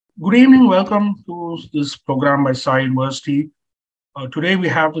Good evening. Welcome to this program by Sai University. Today we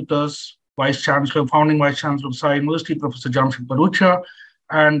have with us Vice Chancellor, founding Vice Chancellor of Sai University, Professor Jamshed Bharucha,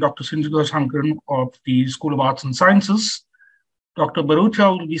 and Dr. Sindhuja Sankaran of the School of Arts and Sciences. Dr.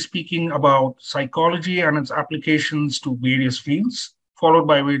 Bharucha will be speaking about psychology and its applications to various fields, followed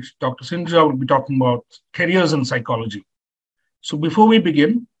by which Dr. Sindhuja will be talking about careers in psychology. So before we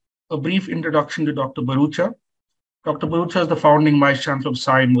begin, a brief introduction to Dr. Bharucha. Dr. Bharucha is the founding Vice Chancellor of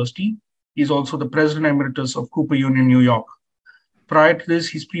Sai University. He is also the President Emeritus of Cooper Union, New York. Prior to this,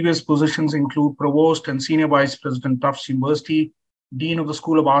 his previous positions include Provost and Senior Vice President, Tufts University, Dean of the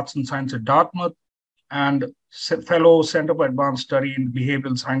School of Arts and Science at Dartmouth, and Fellow Center for Advanced Study in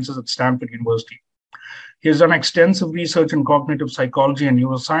Behavioral Sciences at Stanford University. He has done extensive research in cognitive psychology and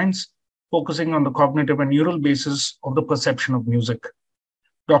neuroscience, focusing on the cognitive and neural basis of the perception of music.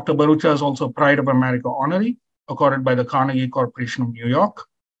 Dr. Bharucha is also a Pride of America honoree, accorded by the Carnegie Corporation of New York.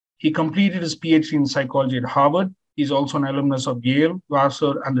 He completed his PhD in psychology at Harvard. He's also an alumnus of Yale,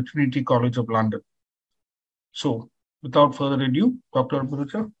 Vassar, and the Trinity College of London. So, without further ado, Dr.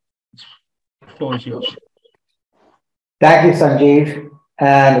 Bharucha, the floor is yours. Thank you, Sanjeev,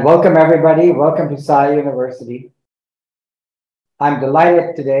 and welcome everybody. Welcome to Sai University. I'm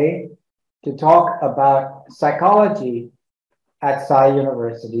delighted today to talk about psychology at Sai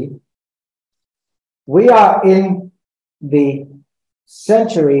University. We are in the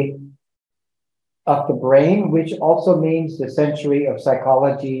century of the brain, which also means the century of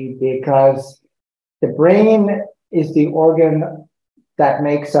psychology, because the brain is the organ that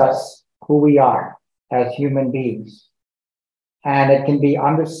makes us who we are as human beings. And it can be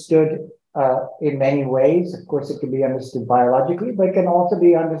understood in many ways. Of course, it can be understood biologically, but it can also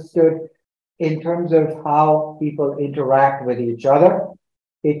be understood in terms of how people interact with each other.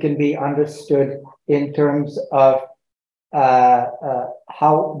 It can be understood in terms of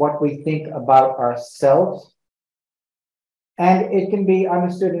what we think about ourselves. And it can be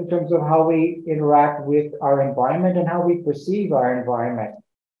understood in terms of how we interact with our environment and how we perceive our environment.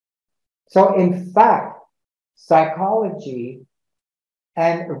 So in fact, psychology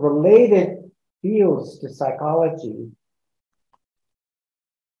and related fields to psychology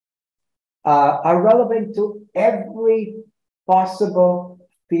are relevant to every possible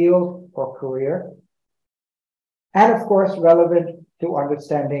field or career, and of course, relevant to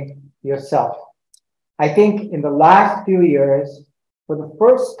understanding yourself. I think in the last few years, for the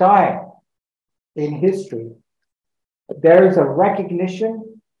first time in history, there is a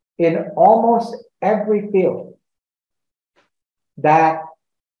recognition in almost every field that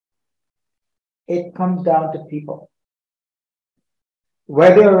it comes down to people.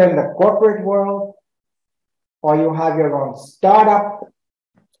 Whether you're in the corporate world, or you have your own startup,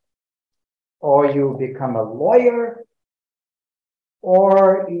 or you become a lawyer,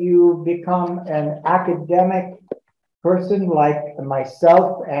 or you become an academic person like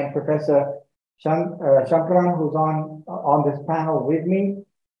myself and Professor Sankaran, who's on this panel with me.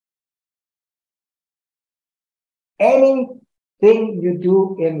 Anything you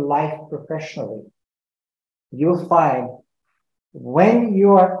do in life professionally, you'll find when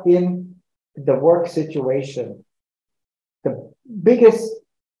you are in the work situation, the biggest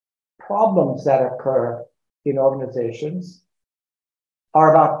problems that occur in organizations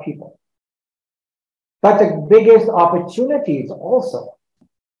are about people. But the biggest opportunities also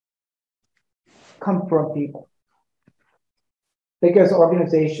come from people, because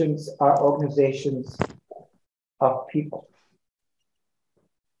organizations are organizations of people.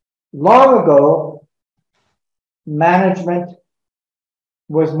 Long ago, management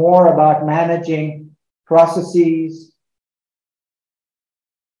was more about managing processes,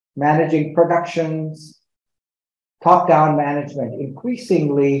 managing productions, top-down management.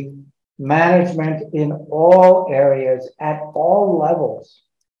 Increasingly, management in all areas, at all levels,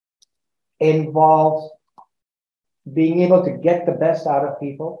 involves being able to get the best out of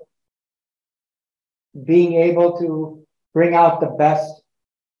people, being able to bring out the best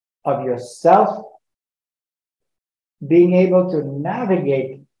of yourself, being able to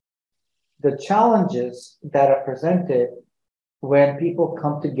navigate the challenges that are presented when people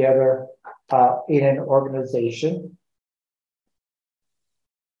come together in an organization.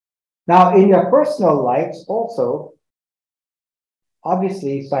 Now, in your personal lives also,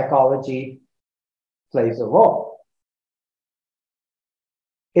 obviously, psychology plays a role.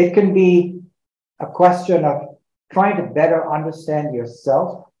 It can be a question of trying to better understand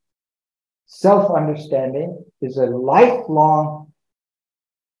yourself. Self-understanding is a lifelong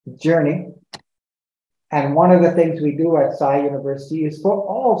journey. And one of the things we do at Sai University is for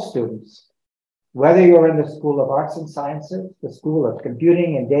all students whether you're in the School of Arts and Sciences, the School of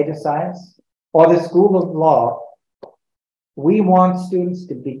Computing and Data Science, or the School of Law, we want students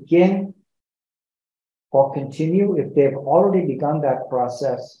to begin or continue, if they've already begun that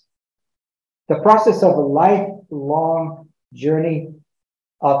process, the process of a lifelong journey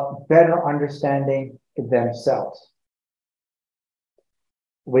of better understanding themselves.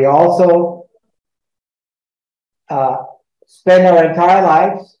 We also spend our entire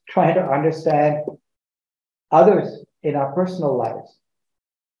lives trying to understand others in our personal lives,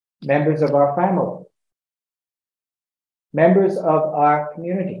 members of our family, members of our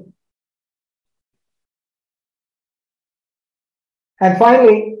community. And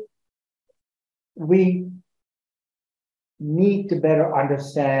finally, we need to better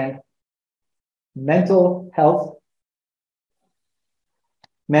understand mental health,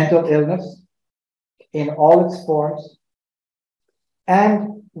 mental illness in all its forms,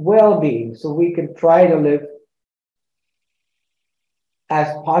 and well-being, so we can try to live as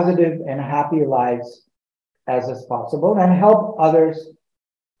positive and happy lives as is possible and help others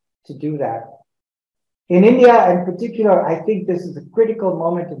to do that. In India in particular, I think this is a critical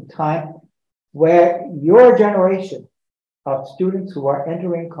moment in time where your generation of students who are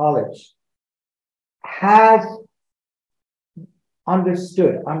entering college has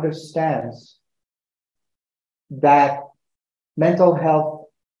understands that mental health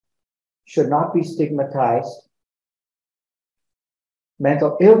should not be stigmatized.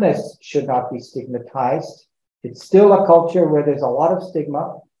 Mental illness should not be stigmatized. It's still a culture where there's a lot of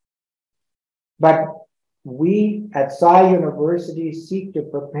stigma. But we at Sai University seek to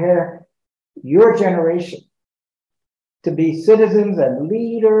prepare your generation to be citizens and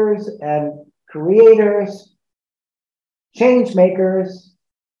leaders and creators, change makers,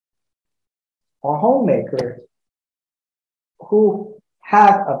 or homemakers who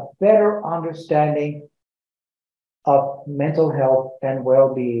have a better understanding of mental health and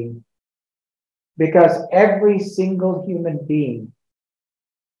well-being, because every single human being,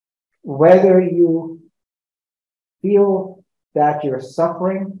 whether you feel that you're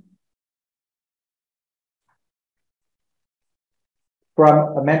suffering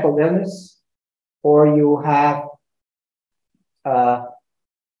from a mental illness, or you have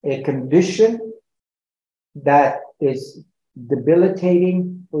a condition that is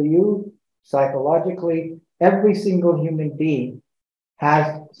debilitating for you psychologically, every single human being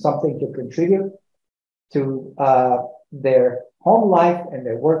has something to contribute to their home life and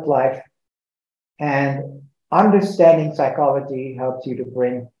their work life. And understanding psychology helps you to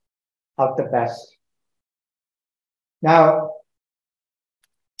bring out the best. Now,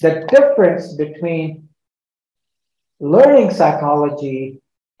 the difference between learning psychology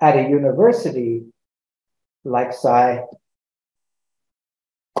at a university like Sai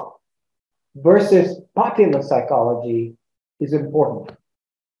versus popular psychology is important.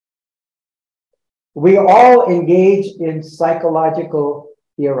 We all engage in psychological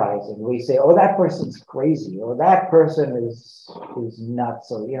theorizing. We say, oh, that person's crazy, or that person is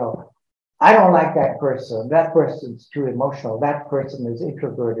nuts, or, I don't like that person. That person's too emotional. That person is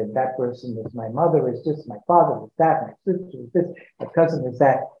introverted. That person is my mother is this, my father is that, my sister is this, my cousin is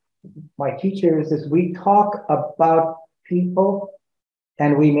that, my teacher is this. We talk about people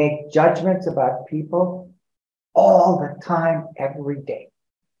and we make judgments about people all the time, every day.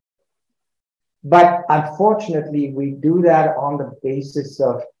 But unfortunately, we do that on the basis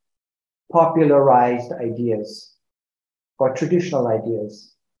of popularized ideas or traditional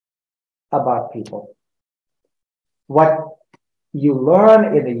ideas about people. What you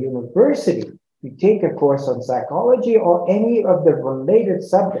learn in a university, you take a course on psychology or any of the related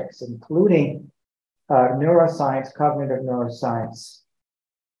subjects, including neuroscience, cognitive neuroscience.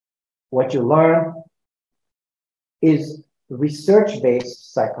 What you learn is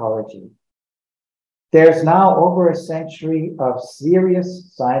research-based psychology. There's now over a century of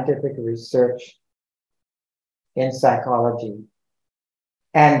serious scientific research in psychology.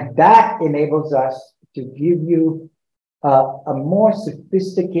 And that enables us to give you a more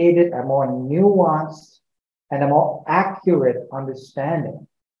sophisticated, a more nuanced, and a more accurate understanding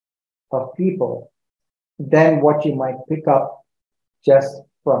of people than what you might pick up just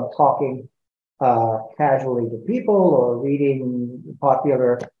from talking casually to people or reading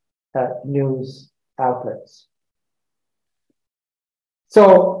popular news outlets.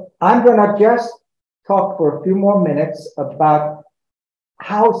 So I'm going to just talk for a few more minutes about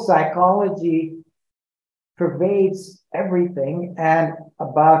how psychology pervades everything and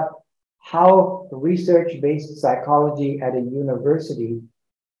about how research-based psychology at a university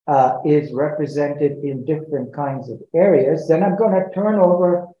is represented in different kinds of areas. Then I'm going to turn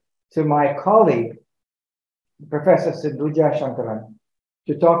over to my colleague, Professor Sindhuja Sankaran,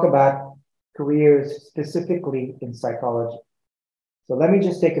 to talk about careers specifically in psychology. So let me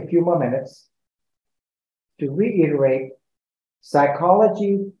just take a few more minutes to reiterate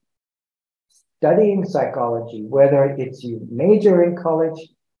psychology, studying psychology, whether it's you major in college,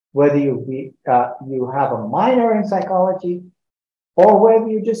 whether you have a minor in psychology, or whether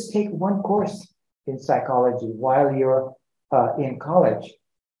you just take one course in psychology while you're in college,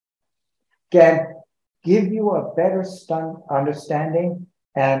 can give you a better understanding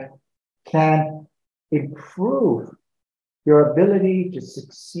and can improve your ability to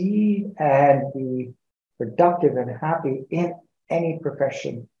succeed and be productive and happy in any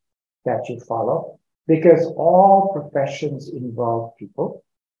profession that you follow, because all professions involve people.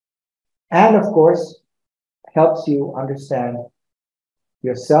 And of course, helps you understand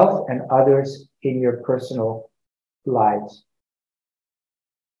yourself and others in your personal lives.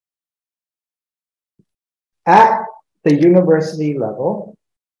 At the university level,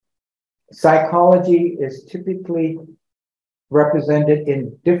 psychology is typically represented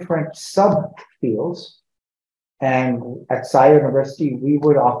in different subfields. And at Sai University, we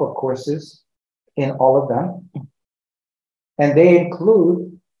would offer courses in all of them. And they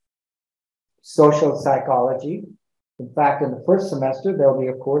include social psychology. In fact, in the first semester, there will be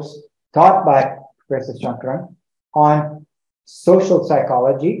a course taught by Professor Sankaran on social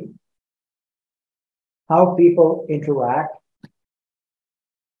psychology, how people interact,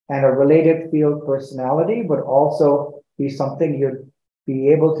 and a related field, personality, would also be something you'd be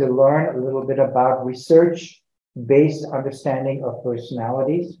able to learn a little bit about research-based understanding of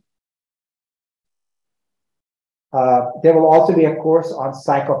personalities. There will also be a course on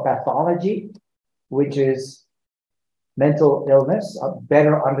psychopathology, which is mental illness, a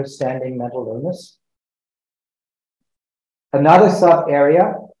better understanding mental illness. Another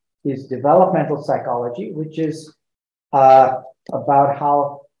sub-area is developmental psychology, which is about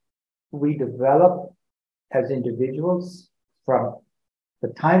how we develop as individuals from the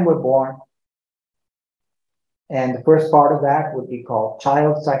time we're born. And the first part of that would be called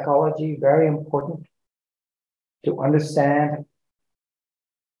child psychology, very important to understand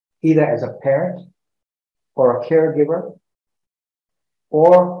either as a parent or a caregiver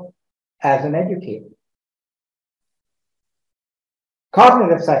or as an educator.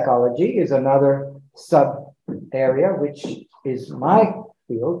 Cognitive psychology is another sub area, which is my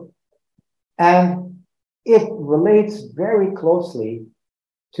field, and it relates very closely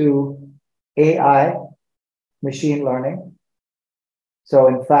to AI, machine learning. So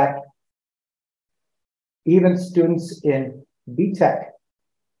in fact, even students in BTech,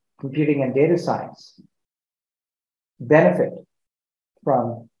 computing and data science, benefit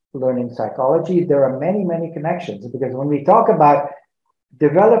from learning psychology. There are many, many connections, because when we talk about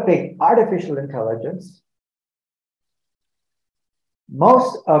developing artificial intelligence,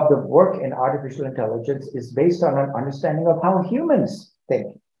 most of the work in artificial intelligence is based on an understanding of how humans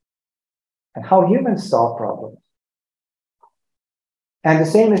think and how humans solve problems. And the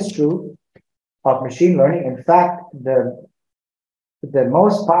same is true of machine learning. In fact, the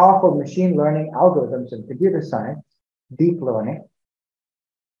most powerful machine learning algorithms in computer science, deep learning,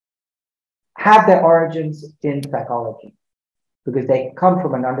 have their origins in psychology, because they come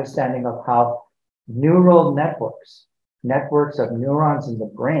from an understanding of how neural networks of neurons in the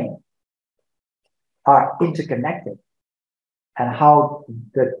brain are interconnected, and how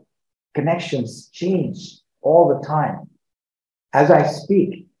the connections change all the time. As I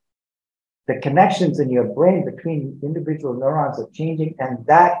speak, the connections in your brain between individual neurons are changing, and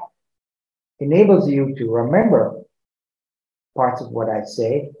that enables you to remember parts of what I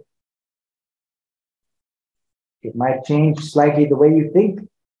say. It might change slightly the way you think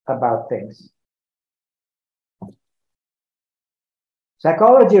about things.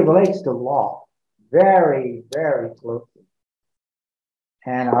 Psychology relates to law very, very closely.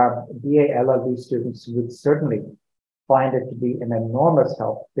 And our BA LLB students would certainly find it to be an enormous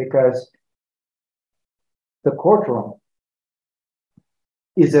help, because the courtroom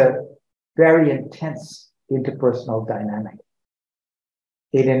is a very intense interpersonal dynamic.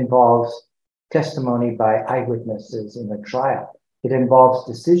 It involves testimony by eyewitnesses in a trial. It involves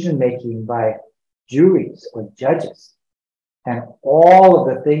decision-making by juries or judges. And all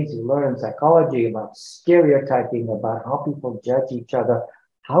of the things you learn in psychology about stereotyping, about how people judge each other,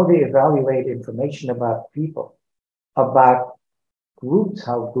 how they evaluate information about people, about groups,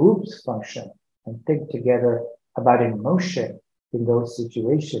 how groups function and think together, about emotion in those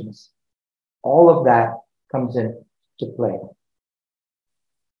situations. All of that comes into play.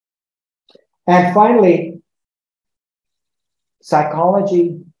 And finally,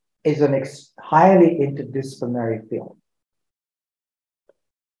 psychology is an highly interdisciplinary field.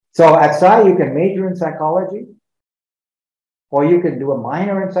 So at Sai, you can major in psychology, or you can do a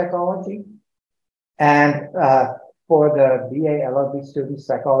minor in psychology. And for the BA LLB students,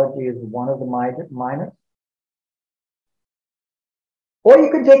 psychology is one of the minors. Or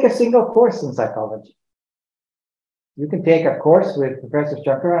you can take a single course in psychology. You can take a course with Professor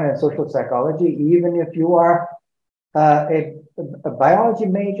Sankaran in social psychology, even if you are a biology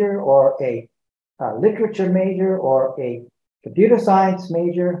major or a literature major or a computer science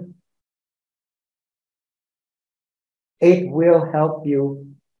major. It will help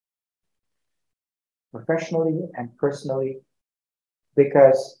you professionally and personally,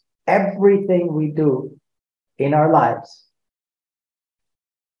 because everything we do in our lives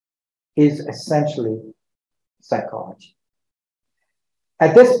is essentially psychology.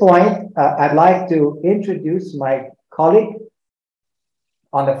 At this point, I'd like to introduce my colleague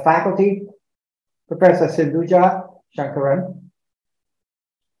on the faculty, Professor Sindhuja Sankaran.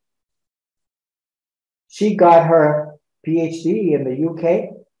 She got her PhD in the UK,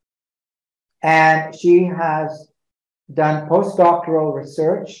 and she has done postdoctoral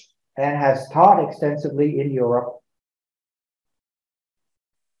research and has taught extensively in Europe,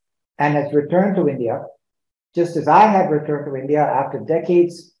 and has returned to India, just as I had returned to India after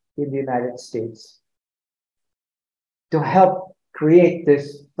decades in the United States, to help create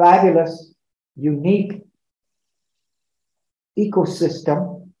this fabulous, unique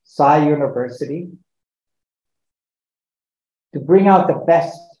ecosystem, Sai University, to bring out the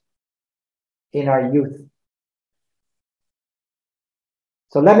best in our youth.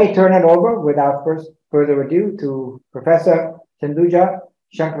 So let me turn it over without further ado to Professor Sindhuja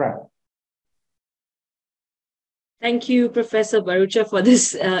Sankaran. Thank you, Professor Bharucha, for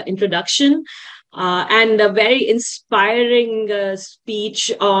this introduction and a very inspiring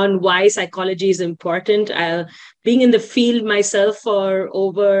speech on why psychology is important. Being in the field myself for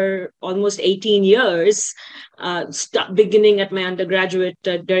over almost 18 years, beginning at my undergraduate,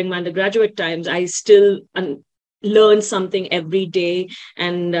 during my undergraduate times, I still learn something every day,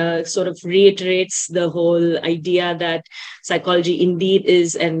 and sort of reiterates the whole idea that psychology indeed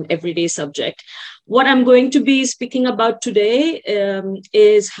is an everyday subject. What I'm going to be speaking about today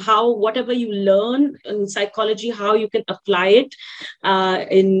is how whatever you learn in psychology, how you can apply it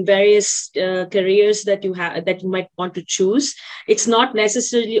in various careers that you have, that you might want to choose. It's not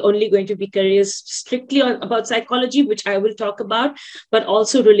necessarily only going to be careers strictly about psychology, which I will talk about, but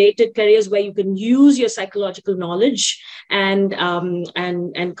also related careers where you can use your psychological knowledge and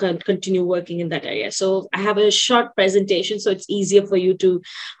continue working in that area. So I have a short presentation, so it's easier for you to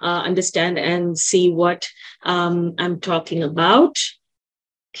understand and see what I'm talking about.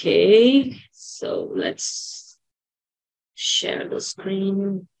 Okay, so let's share the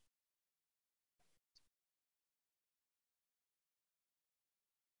screen.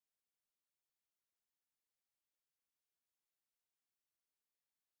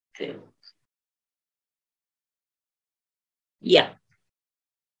 Okay. Yeah,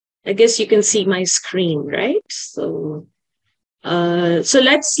 I guess you can see my screen, right? So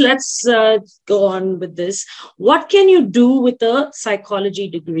let's go on with this. What can you do with a psychology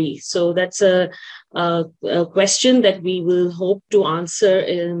degree? So that's a question that we will hope to answer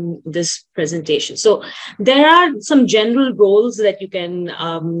in this presentation. So there are some general roles that you can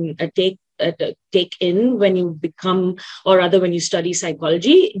take in when you become, or rather when you study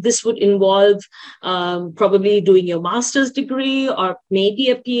psychology. This would involve probably doing your master's degree, or maybe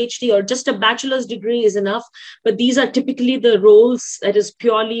a PhD, or just a bachelor's degree is enough. But these are typically the roles that is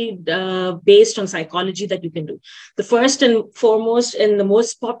purely based on psychology that you can do. The first and foremost and the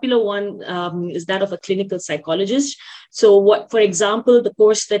most popular one is that of a clinical psychologist. So what, for example, the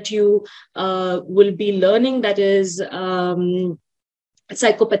course that you will be learning, that is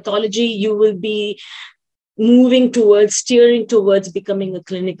psychopathology, you will be steering towards becoming a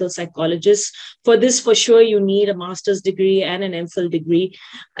clinical psychologist. For this, for sure, you need a master's degree and an MPhil degree.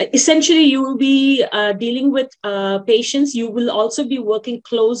 Essentially, you will be dealing with patients. You will also be working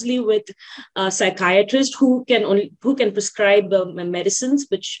closely with psychiatrists who can prescribe medicines,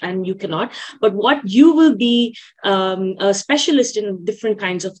 and you cannot. But what you will be a specialist in different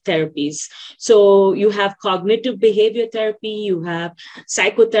kinds of therapies. So you have cognitive behavior therapy, you have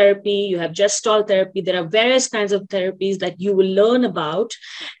psychotherapy, you have gestalt therapy. There are various kinds of therapies that you will learn about,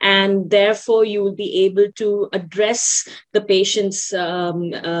 and therefore you will be able to address the patient's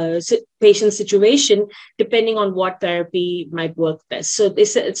situation depending on what therapy might work best. So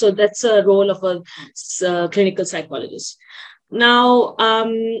that's a role of a clinical psychologist. Now,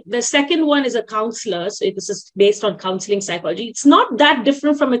 the second one is a counselor. So this is based on counseling psychology. It's not that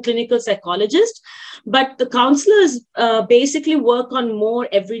different from a clinical psychologist, but the counselors basically work on more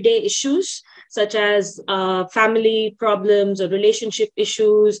everyday issues, such as family problems or relationship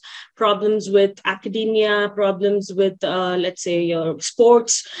issues, problems with academia, problems with, let's say, your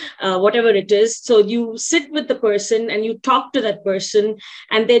sports, whatever it is. So you sit with the person and you talk to that person,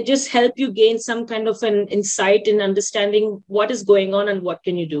 and they just help you gain some kind of an insight in understanding what is going on and what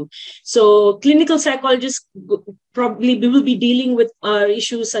can you do. So clinical psychologists probably will be dealing with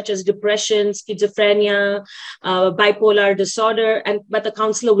issues such as depression, schizophrenia, bipolar disorder, but the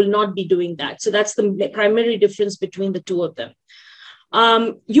counselor will not be doing that. So that's the primary difference between the two of them.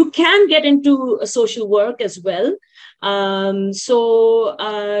 You can get into social work as well. When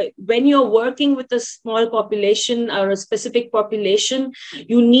you're working with a small population or a specific population,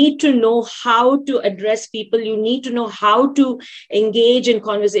 you need to know how to address people. You need to know how to engage in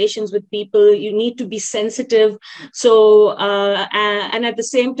conversations with people. You need to be sensitive. And at the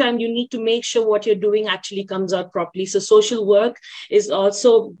same time, you need to make sure what you're doing actually comes out properly. So social work is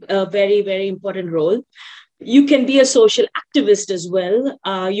also a very, very important role. You can be a social activist as well.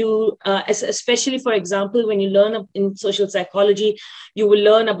 Especially, for example, when you learn in social psychology, you will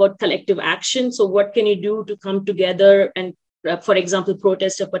learn about collective action. So what can you do to come together and, for example,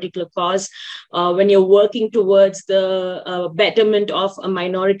 protest a particular cause? When you're working towards the betterment of a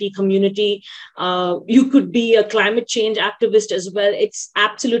minority community, you could be a climate change activist as well. It's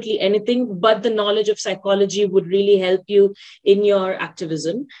absolutely anything, but the knowledge of psychology would really help you in your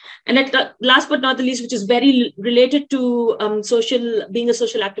activism. And last but not the least, which is very related to being a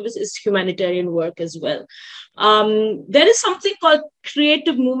social activist, is humanitarian work as well. There is something called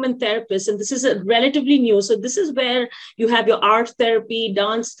creative movement therapists, and this is relatively new. So this is where you have your art therapy,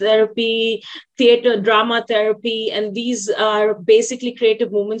 dance therapy, theater, drama therapy, and these are basically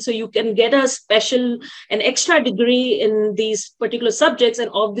creative movements. So you can get an extra degree in these particular subjects,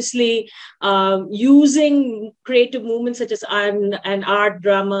 and obviously using creative movements such as art,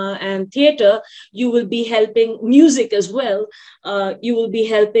 drama, and theater, you will be helping music as well. You will be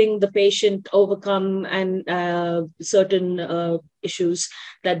helping the patient overcome and certain issues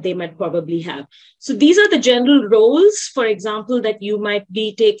that they might probably have. So these are the general roles, for example, that you might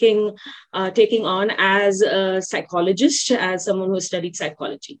be taking on as a psychologist, as someone who has studied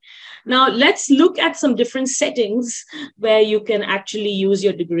psychology. Now, let's look at some different settings where you can actually use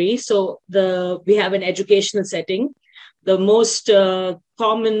your degree. So we have an educational setting. The most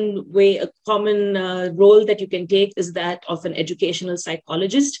common role that you can take is that of an educational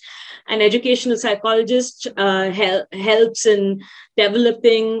psychologist. An educational psychologist helps in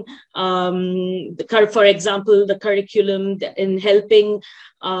developing, for example, the curriculum, in helping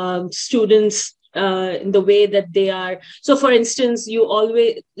students in the way that they are. So for instance,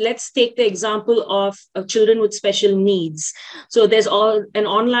 let's take the example of children with special needs. So there's an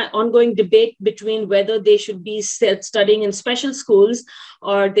ongoing debate between whether they should be studying in special schools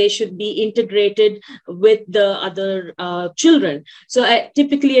or they should be integrated with the other children. So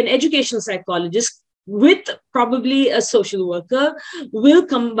typically an educational psychologist with probably a social worker will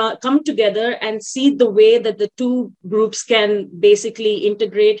come together and see the way that the two groups can basically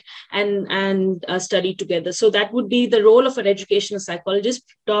integrate and study together. So that would be the role of an educational psychologist,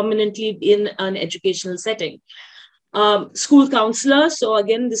 predominantly in an educational setting. School counselor. So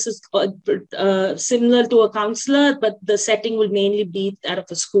again, this is similar to a counselor, but the setting will mainly be that of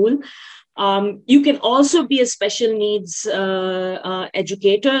a school. You can also be a special needs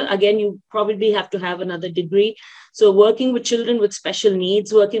educator. Again, you probably have to have another degree. So working with children with special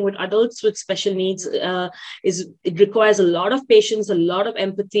needs, working with adults with special needs, it requires a lot of patience, a lot of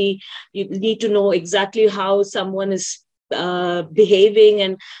empathy. You need to know exactly how someone is behaving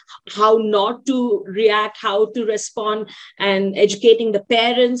and how not to react, how to respond, and educating the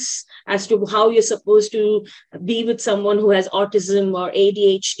parents as to how you're supposed to be with someone who has autism or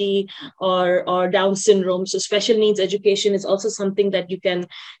ADHD or Down syndrome. So special needs education is also something that you can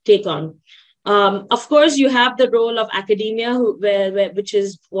take on. Of course, you have the role of academia, which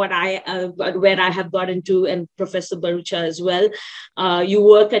is where I have got into, and Professor Bharucha as well. You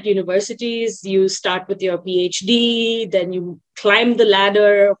work at universities, you start with your PhD, then you climb the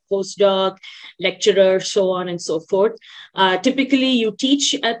ladder, postdoc, lecturer, so on and so forth. Typically, you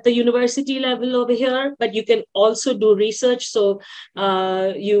teach at the university level over here, but you can also do research. So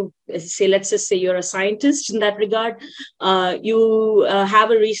let's just say you're a scientist in that regard. You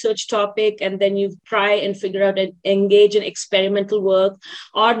have a research topic, and then you try and figure out and engage in experimental work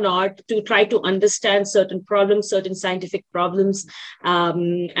or not to try to understand certain problems, certain scientific problems,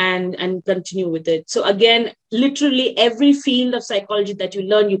 and continue with it. So again, literally every field of psychology that you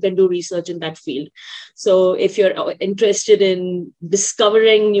learn, you can do research in that field. So if you're interested in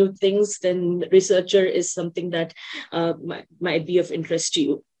discovering new things, then researcher is something that might be of interest to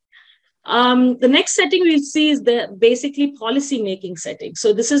you. The next setting we'll see is the basically policy making setting.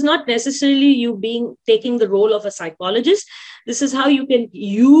 So this is not necessarily you taking the role of a psychologist. This is how you can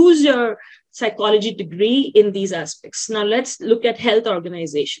use your psychology degree in these aspects. Now let's look at health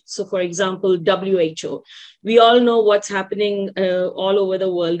organizations. So for example, WHO. We all know what's happening all over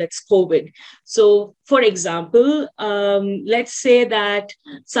the world, that's COVID. So for example, let's say that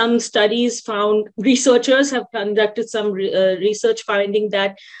some studies found, researchers have conducted some research finding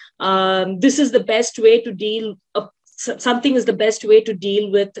that this is the best way to deal, something is the best way to deal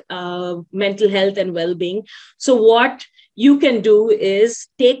with mental health and well-being. So what you can do is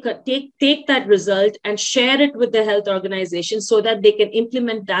take that result and share it with the health organization so that they can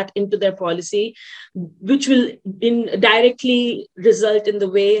implement that into their policy, which will directly result in the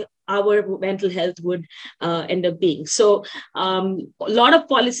way our mental health would end up being. So a lot of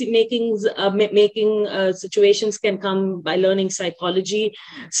policy making situations can come by learning psychology.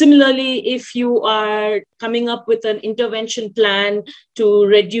 Similarly, if you are coming up with an intervention plan to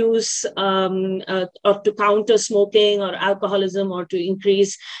reduce or to counter smoking or alcoholism, or to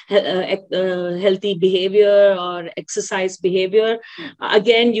increase healthy behavior or exercise behavior,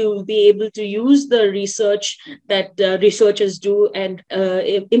 again, you'll be able to use the research that researchers do and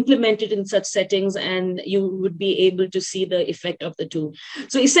implement it in such settings, and you would be able to see the effect of the two.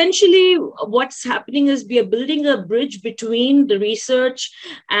 So essentially what's happening is we are building a bridge between the research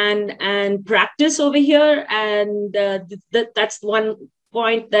and practice over here, and that's one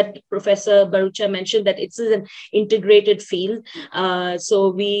point that Professor Bharucha mentioned, that it's an integrated field. So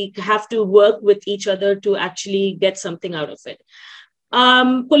we have to work with each other to actually get something out of it.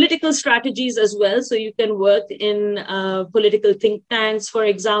 Political strategies as well. So you can work in political think tanks, for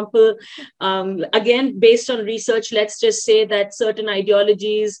example. Again, based on research, let's just say that certain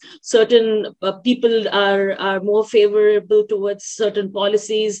ideologies, certain people are more favorable towards certain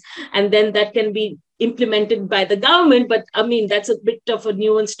policies, and then that can be implemented by the government. But I mean, that's a bit of a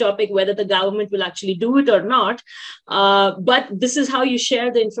nuanced topic, whether the government will actually do it or not. But this is how you share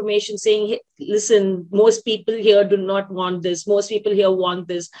the information, saying, hey, listen, most people here do not want this. Most people here want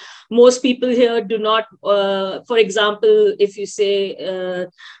this. Most people here do not, for example, if you say,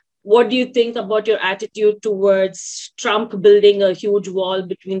 what do you think about your attitude towards Trump building a huge wall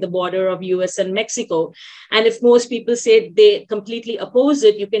between the border of US and Mexico? And if most people say they completely oppose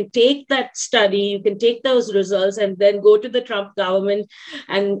it, you can take that study, you can take those results and then go to the Trump government.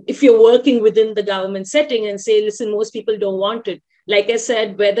 And if you're working within the government setting and say, listen, most people don't want it. Like I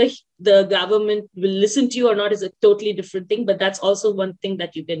said, whether the government will listen to you or not is a totally different thing, but that's also one thing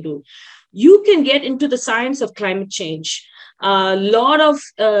that you can do. You can get into the science of climate change. A lot of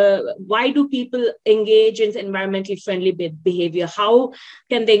why do people engage in environmentally friendly behavior? How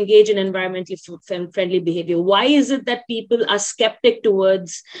can they engage in environmentally friendly behavior? Why is it that people are skeptic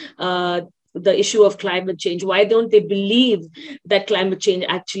towards the issue of climate change? Why don't they believe that climate change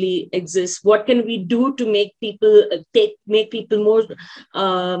actually exists? What can we do to make people more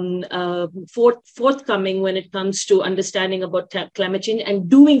forthcoming when it comes to understanding about climate change and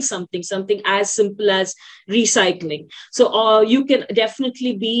doing something as simple as recycling? So you can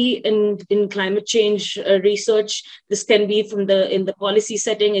definitely be in climate change research. This can be in the policy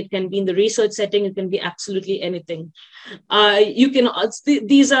setting, it can be in the research setting, it can be absolutely anything. You can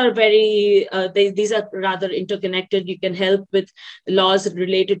these are rather interconnected. You can help with laws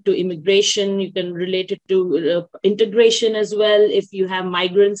related to immigration. You can relate it to integration as well. If you have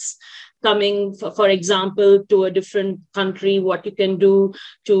migrants coming, for example, to a different country, what you can do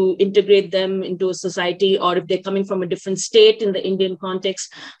to integrate them into a society, or if they're coming from a different state in the Indian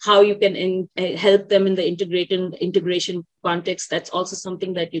context, how you can help them in the integration context. That's also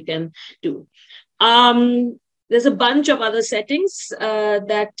something that you can do. There's a bunch of other settings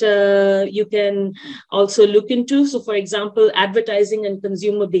that you can also look into. So for example, advertising and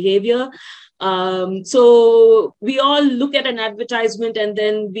consumer behavior. So we all look at an advertisement and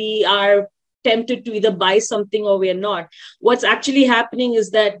then we are tempted to either buy something or we are not. What's actually happening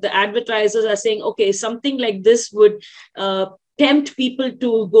is that the advertisers are saying, okay, something like this would tempt people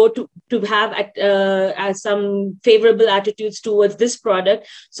to go to have some favorable attitudes towards this product.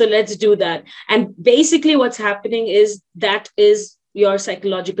 So let's do that. And basically what's happening is that is your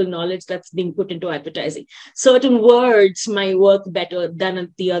psychological knowledge that's being put into advertising. Certain words might work better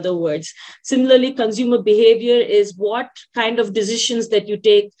than the other words. Similarly, consumer behavior is what kind of decisions that you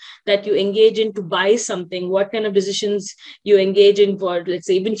take, that you engage in to buy something, what kind of decisions you engage in for, let's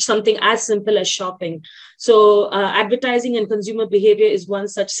say, even something as simple as shopping. So advertising and consumer behavior is one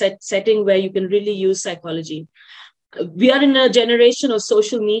such setting where you can really use psychology. We are in a generation of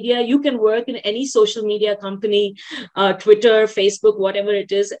social media. You can work in any social media company, Twitter, Facebook, whatever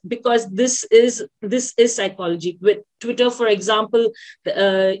it is, because this is psychology. With Twitter, for example,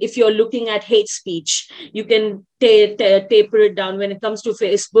 if you're looking at hate speech, you can taper it down. When it comes to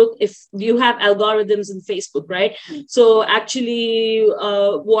Facebook, if you have algorithms in Facebook, right? So actually,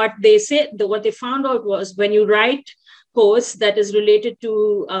 what they what they found out was when you write post that is related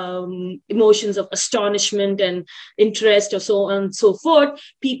to emotions of astonishment and interest or so on and so forth,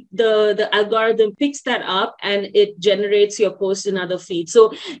 the algorithm picks that up and it generates your post in other feeds.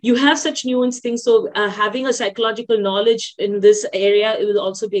 So you have such nuanced things. So having a psychological knowledge in this area, it will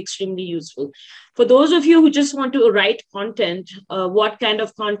also be extremely useful. For those of you who just want to write content, what kind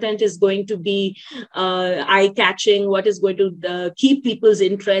of content is going to be eye-catching, what is going to keep people's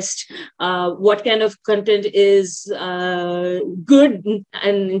interest, what kind of content is good,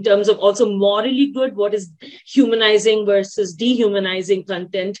 and in terms of also morally good, what is humanizing versus dehumanizing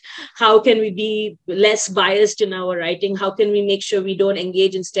content, how can we be less biased in our writing, how can we make sure we don't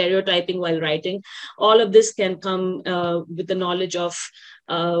engage in stereotyping while writing. All of this can come with the knowledge of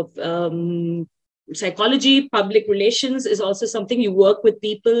psychology. Public relations is also something. You work with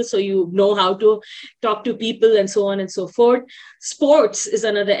people, so you know how to talk to people and so on and so forth. Sports is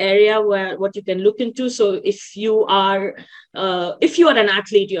another area where what you can look into. So if you are an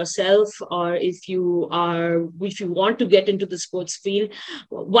athlete yourself, or if you want to get into the sports field,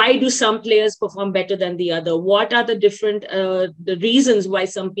 why do some players perform better than the other? What are the different the reasons why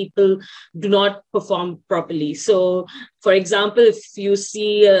some people do not perform properly? So for example, if you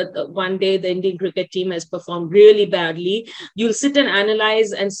see one day the Indian cricket team has performed really badly, you'll sit and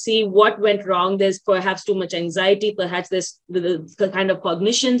analyze and see what went wrong. There's perhaps too much anxiety, perhaps there's the kind of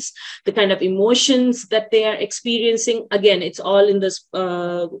cognitions, the kind of emotions that they are experiencing. Again, it's all in this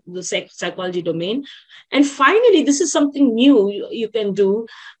the psychology domain. And finally, this is something new you can do,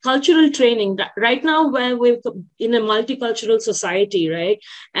 cultural training. Right now, where we're in a multicultural society, right?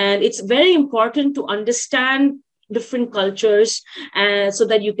 And it's very important to understand different cultures so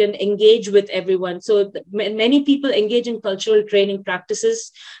that you can engage with everyone. So many people engage in cultural training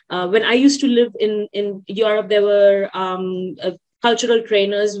practices. When I used to live in Europe, there were cultural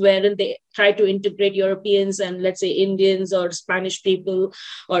trainers wherein they try to integrate Europeans and, let's say, Indians or Spanish people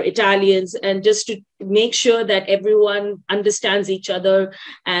or Italians, and just to make sure that everyone understands each other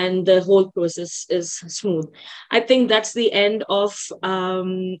and the whole process is smooth. I think that's the end of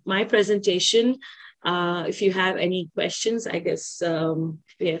my presentation. If you have any questions, I guess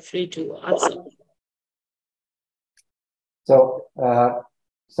we are free to answer. So,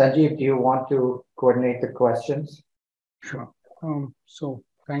 Sanjeev, do you want to coordinate the questions? Sure. So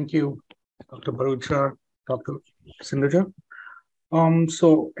thank you, Dr. Bharucha, Dr. Sindhuja.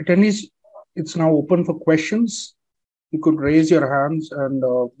 So attendees, it's now open for questions. You could raise your hands, and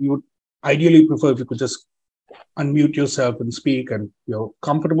we would ideally prefer if you could just unmute yourself and speak, and if you're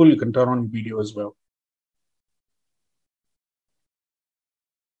comfortable, you can turn on video as well.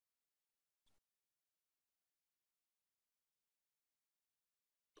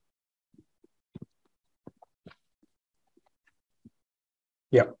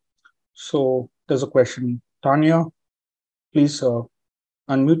 Yeah. So there's a question. Tanya, please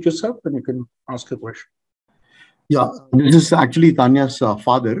unmute yourself and you can ask a question. Yeah, this is actually Tanya's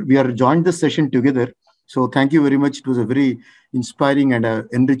father. We are joined this session together. So thank you very much. It was a very inspiring and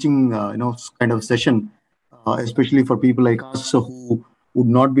enriching, kind of session, especially for people like us who would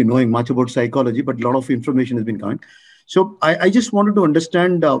not be knowing much about psychology, but a lot of information has been coming. So I just wanted to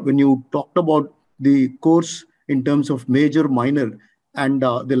understand when you talked about the course in terms of major, minor, and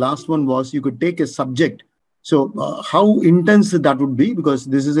the last one was you could take a subject. So how intense that would be, because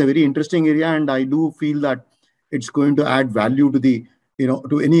this is a very interesting area, and I do feel that it's going to add value to the,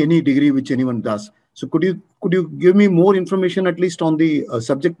 to any degree which anyone does. So could you give me more information at least on the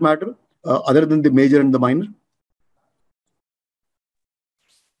subject matter other than the major and the minor?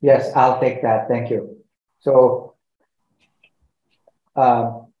 Yes, I'll take that. Thank you. So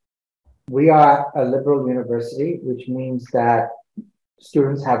we are a liberal university, which means that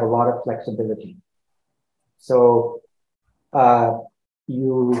students have a lot of flexibility. So no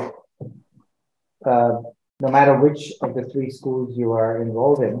matter which of the three schools you are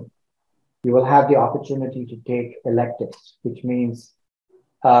enrolled in, you will have the opportunity to take electives, which means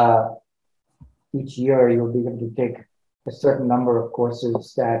uh, each year you'll be able to take a certain number of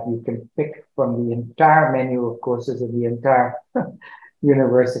courses that you can pick from the entire menu of courses in the entire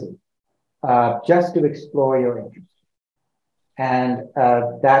university, just to explore your interest. And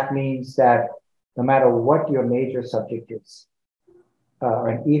that means that no matter what your major subject is,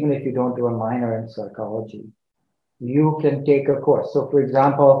 and even if you don't do a minor in psychology, you can take a course. So for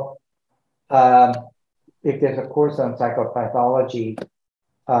example, if there's a course on psychopathology,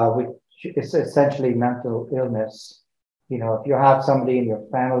 which is essentially mental illness, if you have somebody in your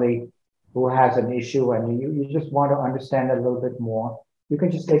family who has an issue and you just want to understand a little bit more, you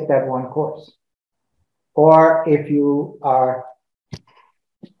can just take that one course. Or if you are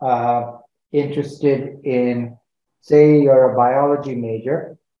interested in, say, you're a biology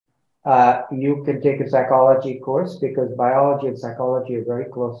major, you can take a psychology course because biology and psychology are very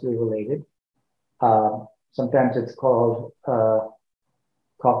closely related. Sometimes it's called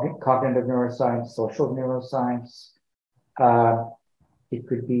cognitive neuroscience, social neuroscience. It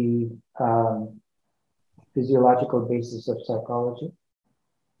could be physiological basis of psychology.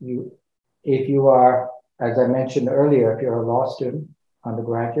 If you are, as I mentioned earlier, if you're a law student,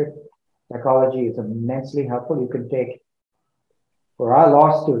 undergraduate, psychology is immensely helpful. You can take, for our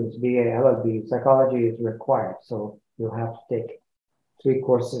law students, BA, LLB, psychology is required. So you'll have to take 3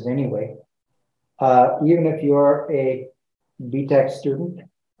 courses anyway. Even if you're a BTech student,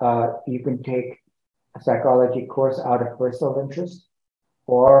 you can take a psychology course out of personal interest,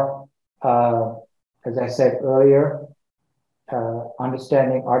 or as I said earlier,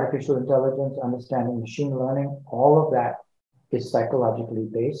 understanding artificial intelligence, understanding machine learning, all of that is psychologically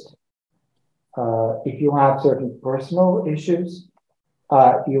based. If you have certain personal issues,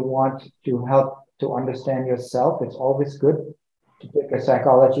 you want to help to understand yourself, it's always good to take a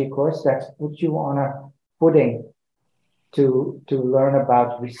psychology course that puts you on a footing to learn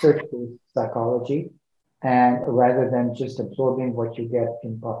about research-based psychology, and rather than just absorbing what you get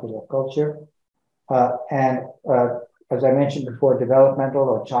in popular culture. As I mentioned before, developmental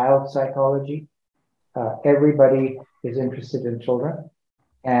or child psychology. Everybody is interested in children.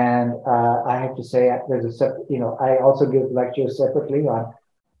 And I have to say, there's I also give lectures separately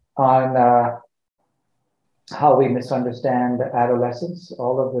on how we misunderstand adolescence.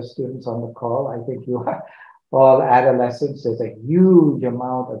 All of the students on the call, I think you are all adolescents. There's a huge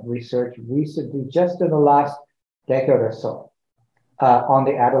amount of research recently, just in the last decade or so, on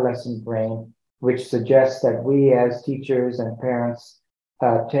the adolescent brain, which suggests that we as teachers and parents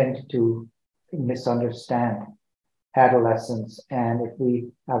tend to misunderstand adolescents. And if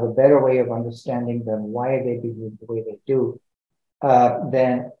we have a better way of understanding them, why they behave the way they do,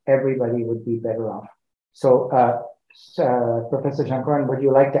 then everybody would be better off. So, Professor Sankaran, would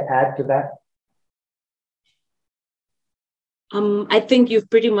you like to add to that? I think you've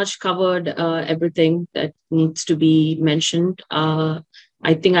pretty much covered everything that needs to be mentioned.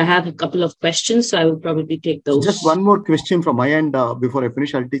 I think I have a couple of questions, so I will probably take those. Just one more question from my end before I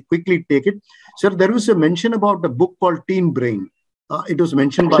finish. I'll quickly take it. Sir, there was a mention about a book called Teen Brain. It was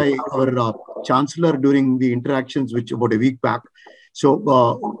mentioned by our chancellor during the interactions, which about a week back. So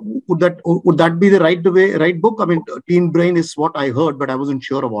would that be the right book? I mean, Teen Brain is what I heard, but I wasn't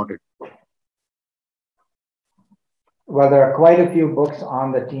sure about it. Well, there are quite a few books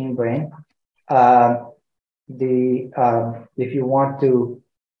on the teen brain. If you want to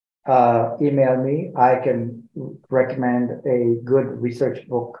email me, I can recommend a good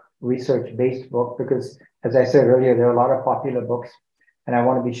research-based book, because as I said earlier, there are a lot of popular books and I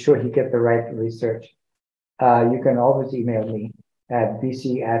want to be sure you get the right research. You can always email me at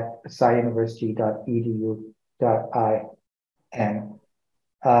bc@sciuniversity.edu.in.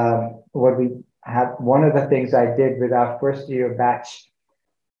 What we have, one of the things I did with our first year batch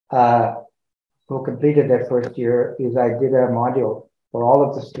who completed their first year is I did a module for all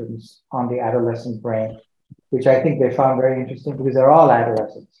of the students on the adolescent brain, which I think they found very interesting because they're all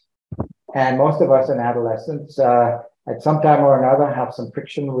adolescents. And most of us in adolescence, at some time or another, have some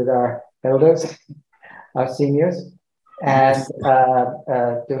friction with our elders, our seniors. And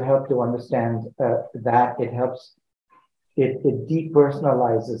to help to understand that, it helps, it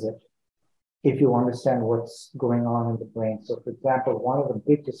depersonalizes it if you understand what's going on in the brain. So for example, one of the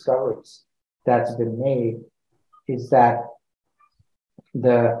big discoveries that's been made is that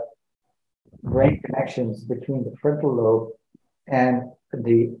the brain connections between the frontal lobe and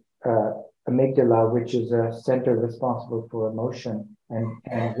the amygdala, which is a center responsible for emotion and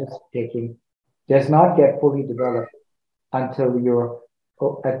risk-taking, does not get fully developed until you're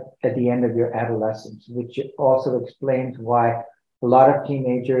at the end of your adolescence, which also explains why a lot of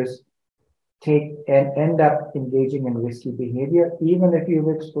teenagers take and end up engaging in risky behavior, even if you've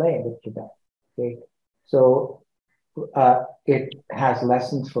explained it to them. Okay, so it has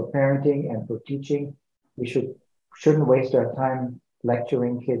lessons for parenting and for teaching. We shouldn't waste our time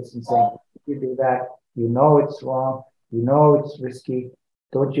lecturing kids and saying, if you do that, you know it's wrong, you know it's risky.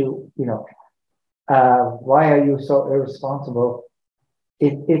 Don't you, why are you so irresponsible?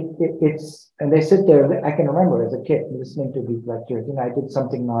 It's, and they sit there. I can remember as a kid listening to these lectures, I did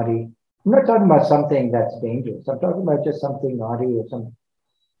something naughty. I'm not talking about something that's dangerous. I'm talking about just something naughty or something.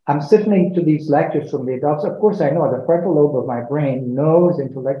 I'm listening to these lectures from the adults. Of course, I know the frontal lobe of my brain knows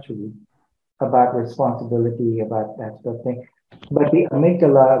intellectually about responsibility, about that sort of thing. But the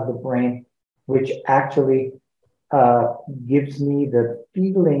amygdala of the brain, which actually gives me the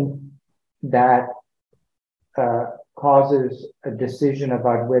feeling that causes a decision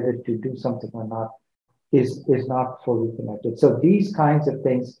about whether to do something or not, is not fully connected. So these kinds of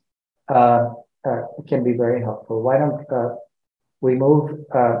things can be very helpful. Why don't we move?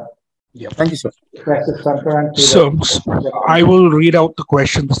 Thank you, sir. Professor Sankaran. So I will read out the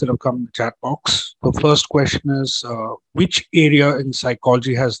questions that have come in the chat box. The first question is, which area in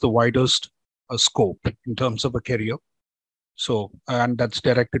psychology has the widest scope in terms of a career? So, and that's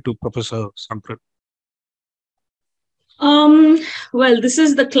directed to Professor Sankaran. Well, this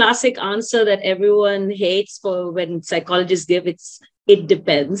is the classic answer that everyone hates for when psychologists give. It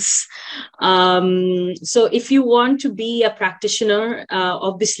depends. So if you want to be a practitioner,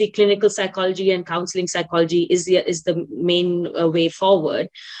 obviously clinical psychology and counseling psychology is the main way forward.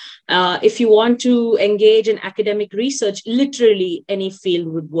 If you want to engage in academic research, literally any field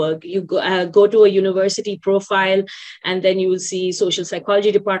would work. You go to a university profile, and then you will see social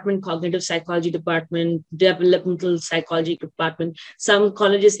psychology department, cognitive psychology department, developmental psychology department. Some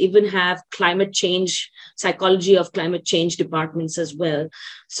colleges even have climate change, psychology of climate change departments as well.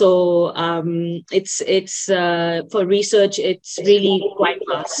 So it's for research, it's really quite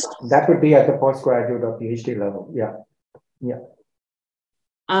vast. That would be at the postgraduate or PhD level. Yeah.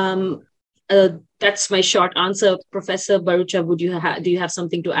 That's my short answer. Professor Bharucha, do you have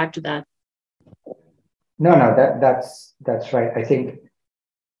something to add to that? No, that's right. I think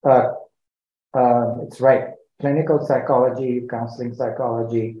it's right. Clinical psychology, counseling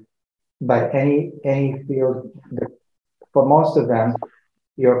psychology, but any field, for most of them,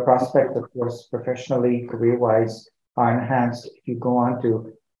 your prospects, of course, professionally, career-wise, are enhanced if you go on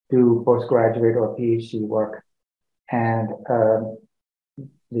to do postgraduate or PhD work. And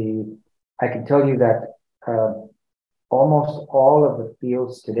I can tell you that almost all of the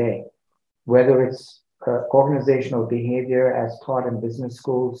fields today, whether it's organizational behavior as taught in business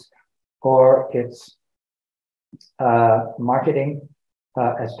schools, or it's marketing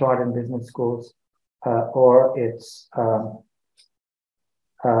as taught in business schools, or it's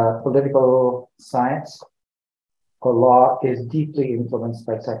political science or law, is deeply influenced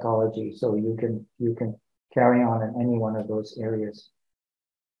by psychology. So you can carry on in any one of those areas.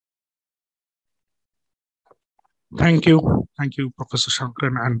 Thank you, Professor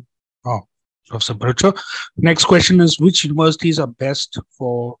Sankaran and Professor Bharucha. Next question is, which universities are best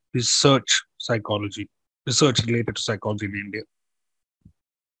for research related to psychology in India?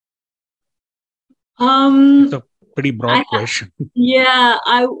 It's a pretty broad question. Yeah,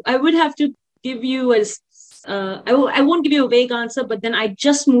 I would have to give you I won't give you a vague answer, but then I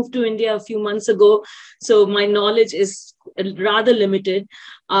just moved to India a few months ago, so my knowledge is rather limited.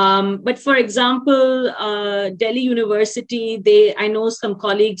 But for example, Delhi University, I know some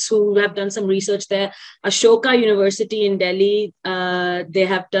colleagues who have done some research there. Ashoka University in Delhi, they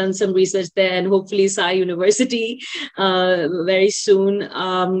have done some research there, and hopefully Sai University very soon.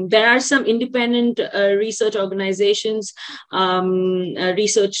 There are some independent research organizations,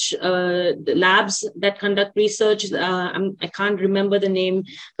 research labs that conduct research. I can't remember the name,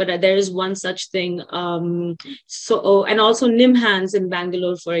 but there is one such thing. And also NIMHANS in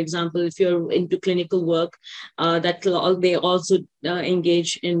Bangalore, for example, if you're into clinical work, they also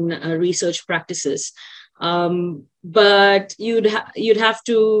engage in research practices. But you'd have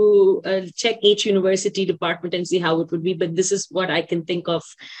to check each university department and see how it would be. But this is what I can think of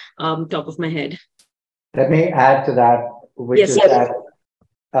top of my head. Let me add to that, that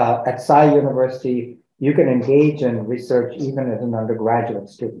at Sai University, you can engage in research even as an undergraduate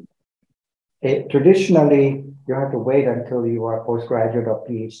student. Traditionally, you have to wait until you are postgraduate or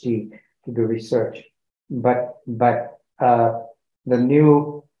PhD to do research. But the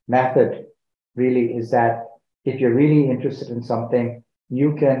new method really is that if you're really interested in something,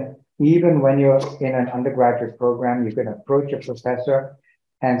 you can, even when you're in an undergraduate program, you can approach a professor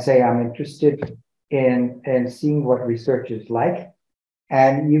and say, I'm interested in seeing what research is like.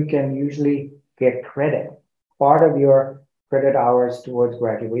 and you can usually get credit. Part of your credit hours towards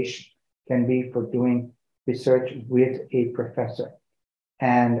graduation can be for doing research with a professor.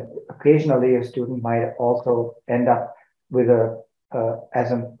 And occasionally a student might also end up with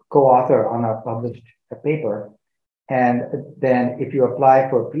as a co-author on a published paper. And then if you apply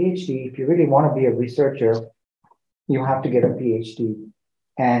for a PhD, if you really want to be a researcher, you have to get a PhD.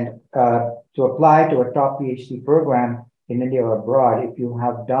 And to apply to a top PhD program in India or abroad, if you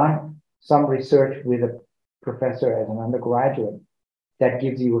have done some research with a professor as an undergraduate, that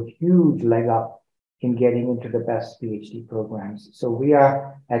gives you a huge leg up in getting into the best PhD programs. So we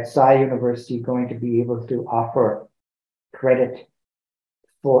are at Sai University going to be able to offer credit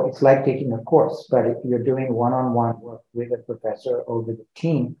for, it's like taking a course, but if you're doing one-on-one work with a professor or with a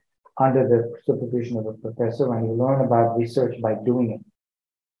team under the supervision of a professor, and you learn about research by doing it.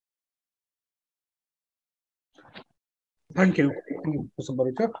 Thank you, Professor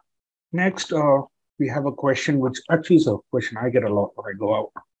Bharucha. Next, we have a question, which actually is a question I get a lot when I go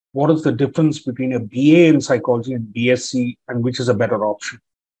out. What is the difference between a BA in psychology and BSc, and which is a better option?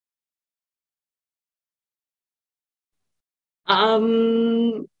 I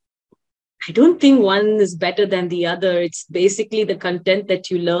don't think one is better than the other. It's basically the content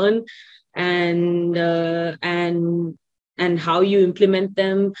that you learn and how you implement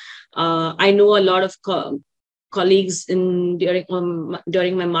them. I know a lot of colleagues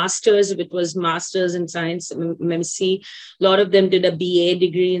during my master's, it was master's in science, MMC. A lot of them did a BA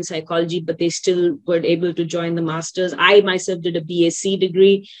degree in psychology, but they still weren't able to join the master's. I myself did a BSc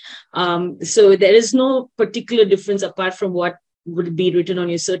degree. So there is no particular difference apart from what would be written on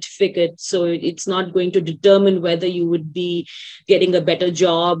your certificate. So it's not going to determine whether you would be getting a better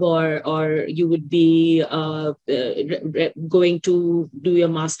job or you would be going to do your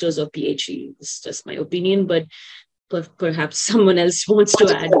master's or PhD. It's just my opinion, but perhaps someone else wants to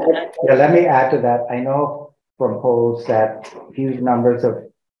add to that. Yeah, let me add to that. I know from polls that huge numbers of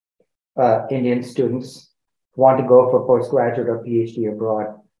Indian students want to go for postgraduate or PhD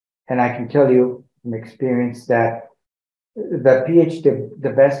abroad. And I can tell you from experience that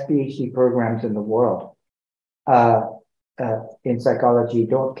the best PhD programs in the world in psychology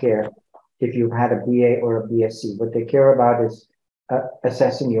don't care if you've had a BA or a BSc. What they care about is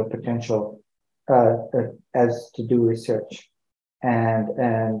assessing your potential as to do research, and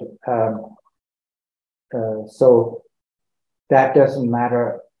so that doesn't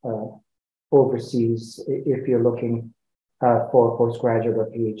matter overseas if you're looking for postgraduate or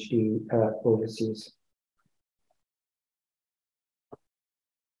PhD overseas.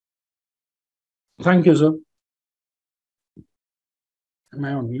 Thank you, sir. Am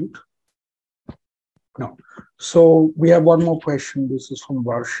I on mute? No. So we have one more question. This is from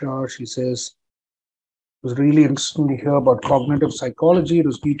Bharucha. She says, it was really interesting to hear about cognitive psychology. It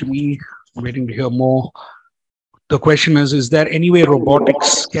was new to me. I'm waiting to hear more. The question is there any way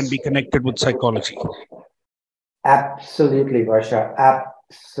robotics can be connected with psychology? Absolutely, Bharucha.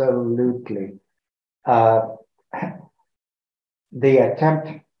 Absolutely. The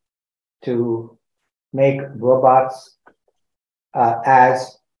attempt to make robots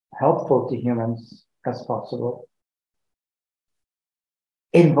as helpful to humans as possible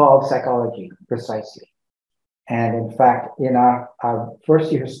involves psychology precisely. And in fact, in our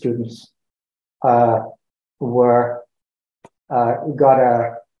first year students got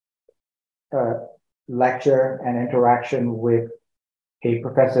a lecture and interaction with a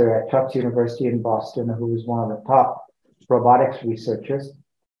professor at Tufts University in Boston, who was one of the top robotics researchers,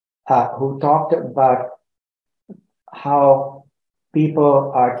 who talked about how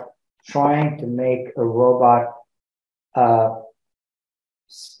people are trying to make a robot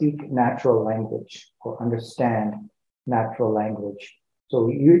speak natural language or understand natural language. So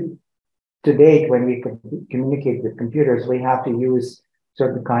to date, when we communicate with computers, we have to use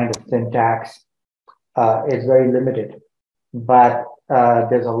certain kind of syntax. It's very limited, but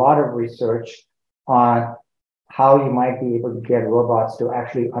there's a lot of research on how you might be able to get robots to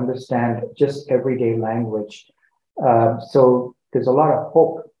actually understand just everyday language. So there's a lot of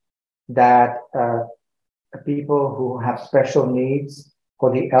hope that people who have special needs,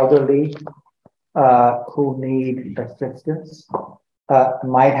 or the elderly who need assistance,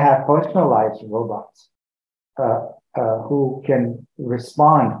 might have personalized robots who can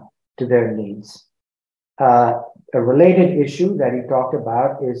respond to their needs. A related issue that he talked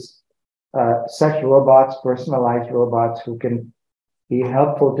about is such robots, personalized robots who can be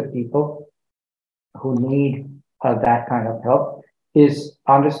helpful to people who need that kind of help, is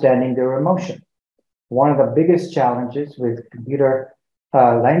understanding their emotion. One of the biggest challenges with computer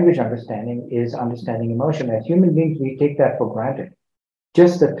language understanding is understanding emotion. As human beings, we take that for granted.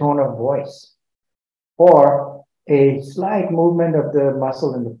 just a tone of voice or a slight movement of the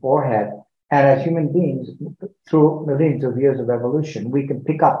muscle in the forehead. And as human beings, through millions of years of evolution, we can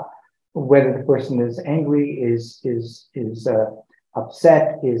pick up whether the person is angry, is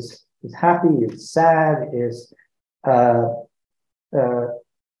upset, is happy, is sad, is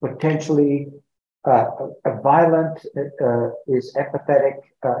potentially violent, is empathetic,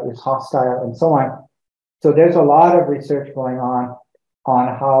 is hostile, and so on. So there's a lot of research going on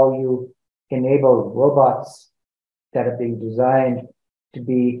how you enable robots that are being designed to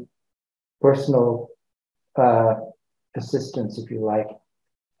be personal assistants, if you like,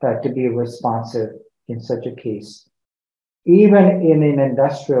 to be responsive in such a case. Even in an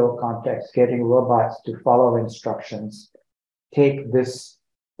industrial context, getting robots to follow instructions, take this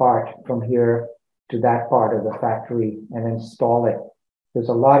part from here to that part of the factory and install it. There's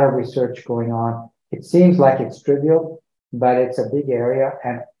a lot of research going on. It seems like it's trivial, but it's a big area,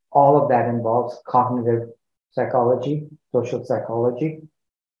 and all of that involves cognitive psychology, social psychology.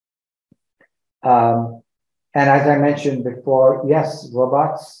 And as I mentioned before, yes,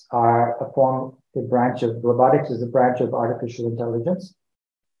 robots are a branch of robotics is a branch of artificial intelligence.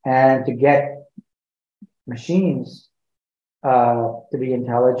 And to get machines to be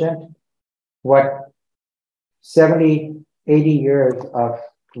intelligent, what 70, 80 years of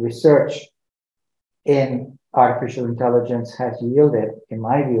research in artificial intelligence has yielded, in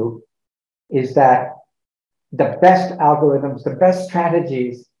my view, is that the best algorithms, the best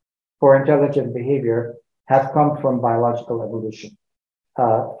strategies for intelligent behavior have come from biological evolution,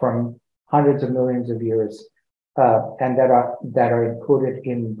 from hundreds of millions of years, and that are encoded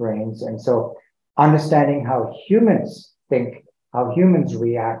in brains. And so understanding how humans think, how humans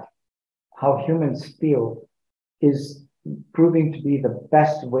react, how humans feel is proving to be the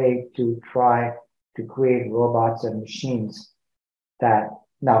best way to try to create robots and machines that,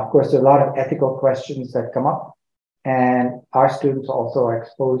 now, of course, there are a lot of ethical questions that come up, and our students also are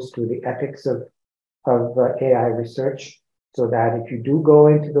exposed to the ethics of AI research, so that if you do go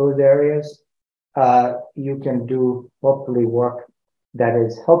into those areas, you can do hopefully work that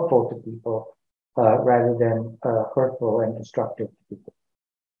is helpful to people rather than hurtful and destructive to people.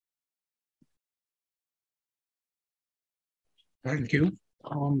 Thank you.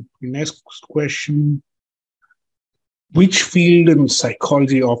 Next question. Which field in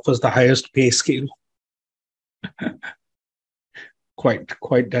psychology offers the highest pay scale?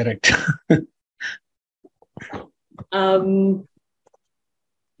 Quite direct. In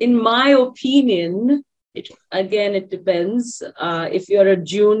my opinion, it depends. If you're a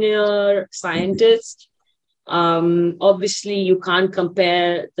junior scientist, obviously you can't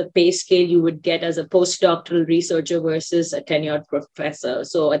compare the pay scale you would get as a postdoctoral researcher versus a tenured professor.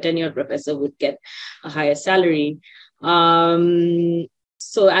 So a tenured professor would get a higher salary.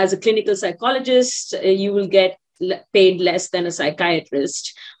 So as a clinical psychologist, you will get paid less than a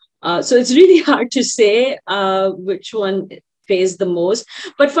psychiatrist. So it's really hard to say which one pays the most.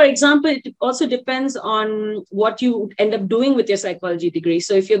 But for example, it also depends on what you end up doing with your psychology degree.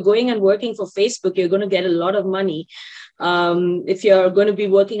 So if you're going and working for Facebook, you're going to get a lot of money. If you're going to be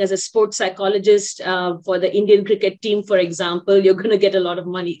working as a sports psychologist for the Indian cricket team, for example, you're going to get a lot of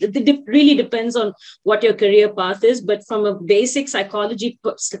money. It really depends on what your career path is. But from a basic psychology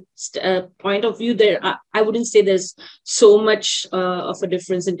point of view, I wouldn't say there's so much of a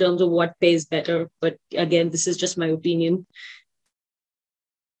difference in terms of what pays better. But again, this is just my opinion.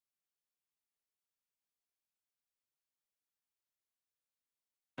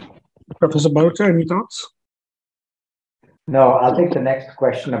 Professor Bharucha, any thoughts? No, I'll take the next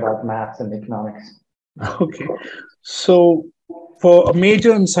question about maths and economics. Okay. So for a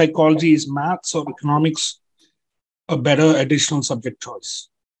major in psychology, is maths or economics a better additional subject choice?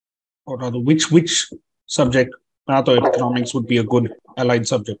 Or rather, which subject, math or economics, would be a good allied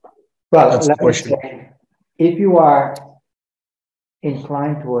subject? Well, that's the question. If you are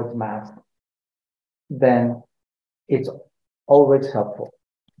inclined towards math, then it's always helpful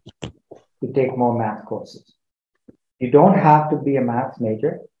to take more math courses. You don't have to be a maths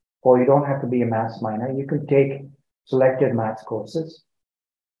major, or you don't have to be a maths minor. You can take selected maths courses.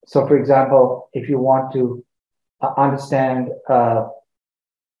 So for example, if you want to understand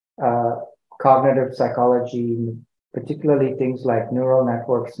cognitive psychology, particularly things like neural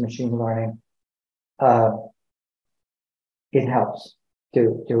networks, machine learning, it helps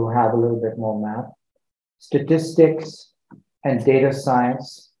to have a little bit more math. Statistics and data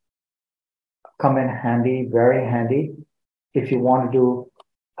science come in handy, very handy, if you want to do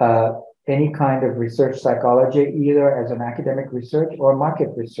any kind of research psychology, either as an academic research or market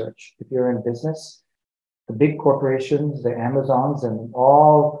research. If you're in business, the big corporations, the Amazons, and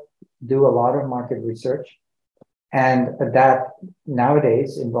all do a lot of market research. And that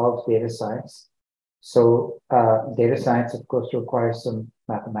nowadays involves data science. So data science, of course, requires some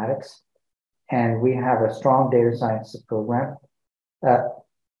mathematics. And we have a strong data science program.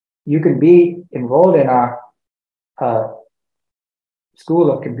 You can be enrolled in our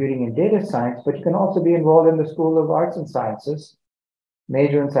School of Computing and Data Science, but you can also be enrolled in the School of Arts and Sciences,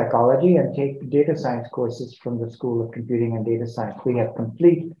 major in psychology, and take data science courses from the School of Computing and Data Science. We have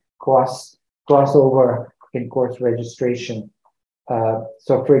complete crossover in course registration.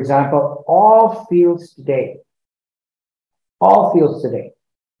 So for example, all fields today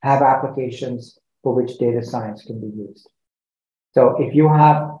have applications for which data science can be used. So if you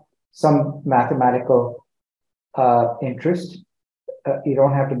have some mathematical interest, you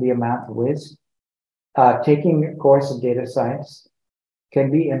don't have to be a math whiz. Taking a course of data science can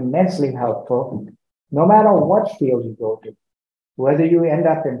be immensely helpful, no matter what field you go to. Whether you end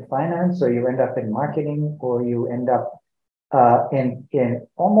up in finance, or you end up in marketing, or you end up in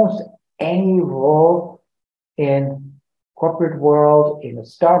almost any role in corporate world, in a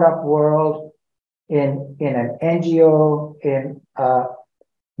startup world, in an NGO, in a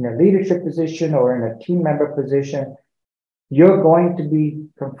leadership position, or in a team member position, you're going to be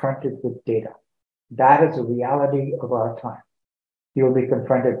confronted with data. That is a reality of our time. You'll be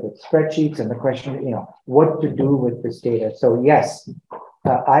confronted with spreadsheets and the question, what to do with this data. So yes,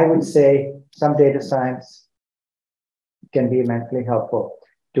 I would say some data science can be immensely helpful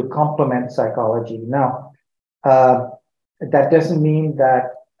to complement psychology. Now, that doesn't mean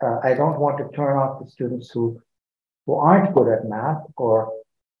that I don't want to turn off the students who aren't good at math or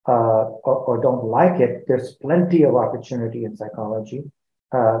don't like it. There's plenty of opportunity in psychology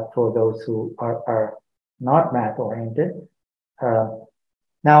for those who are not math oriented.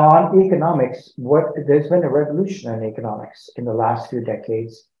 Now on economics, there's been a revolution in economics in the last few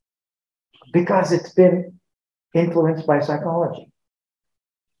decades because it's been influenced by psychology.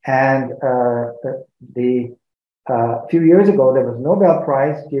 And a few years ago, there was a Nobel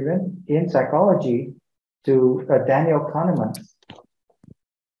Prize given in psychology to Daniel Kahneman.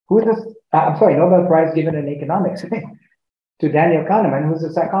 Nobel Prize given in economics to Daniel Kahneman, who's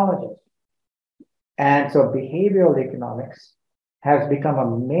a psychologist. And so behavioral economics has become a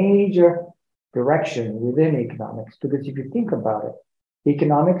major direction within economics, because if you think about it,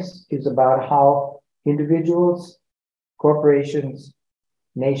 economics is about how individuals, corporations,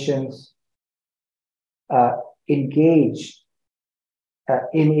 nations engage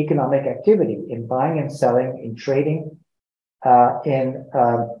in economic activity, in buying and selling, in trading, in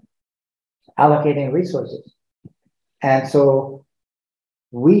allocating resources. And so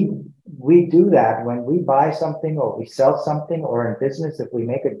we do that when we buy something or we sell something, or in business, if we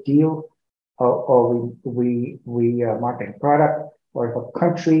make a deal or we market a product, or if a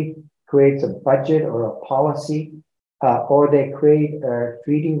country creates a budget or a policy, or they create a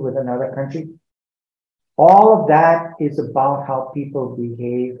treaty with another country. All of that is about how people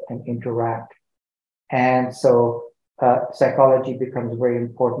behave and interact. And so psychology becomes very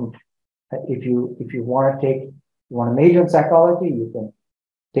important. If you want to major in psychology, you can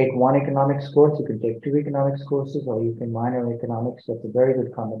take one economics course, you can take two economics courses, or you can minor in economics. That's a very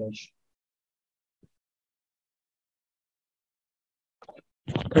good combination.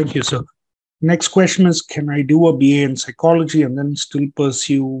 Thank you, sir. Next question is, can I do a BA in psychology and then still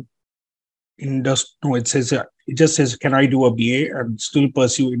pursue it just says, can I do a BA and still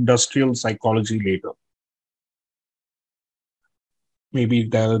pursue industrial psychology later? Maybe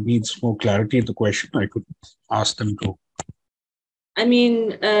if there needs more clarity in the question, I could ask them to. I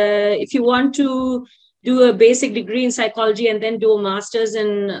mean, if you want to do a basic degree in psychology and then do a master's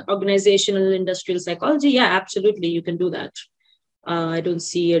in organizational industrial psychology, yeah, absolutely, you can do that. I don't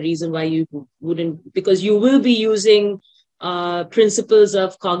see a reason why you wouldn't, because you will be using principles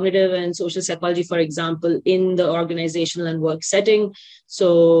of cognitive and social psychology, for example, in the organizational and work setting.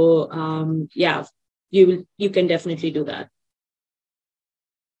 So yeah, you can definitely do that.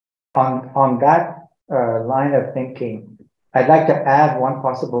 On that line of thinking, I'd like to add one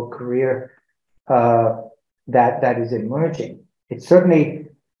possible career that is emerging. It's certainly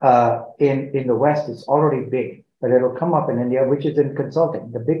in the West, it's already big, but it'll come up in India, which is in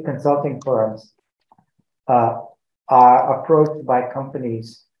consulting. The big consulting firms are approached by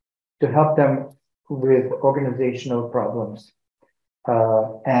companies to help them with organizational problems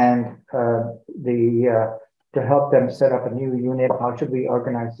and to help them set up a new unit. How should we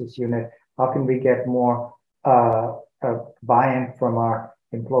organize this unit? How can we get more buy-in from our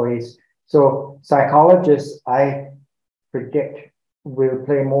employees? So psychologists, I predict, will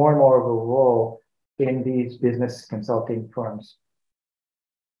play more and more of a role in these business consulting firms.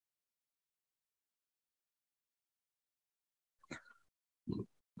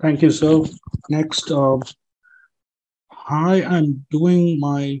 Thank you, sir. Next, hi, I'm doing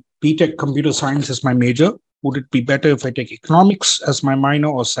my BTech computer science as my major. Would it be better if I take economics as my minor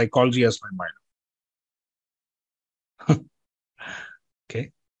or psychology as my minor?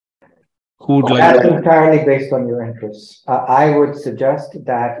 Okay. Who would like That's entirely based on your interests. I would suggest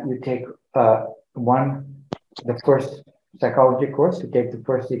that you take the first psychology course, you take the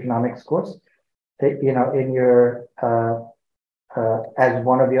first economics course, you know, in your as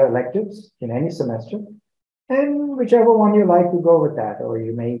one of your electives in any semester, and whichever one you like, you go with that, or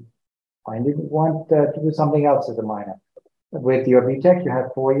you may find you want to do something else as a minor. With your BTech, you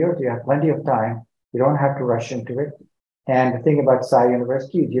have 4 years, you have plenty of time. You don't have to rush into it. And the thing about Sai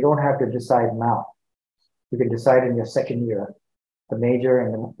University is you don't have to decide now. You can decide in your second year, the major,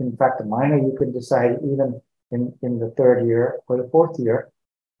 and in fact, the minor, you can decide even in the third year or the fourth year,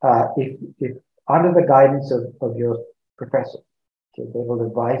 if under the guidance of your professor. Okay, they will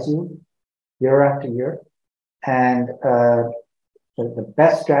advise you year after year. And the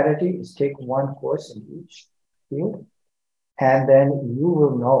best strategy is take one course in each field, and then you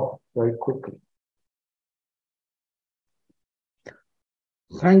will know very quickly.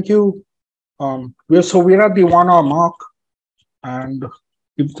 Thank you. We're at the 1 hour mark, and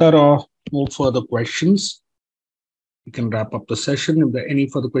if there are no further questions, we can wrap up the session. If there are any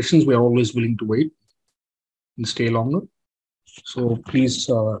further questions, we are always willing to wait and stay longer. So please,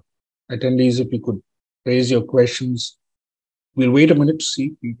 attendees, if you could raise your questions. We'll wait a minute to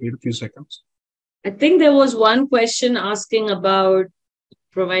see. We'll wait a few seconds. I think there was one question asking about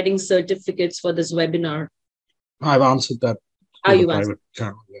providing certificates for this webinar. I've answered that. Oh, you answered.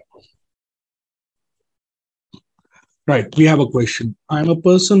 Channel, yeah. Right, we have a question. I'm a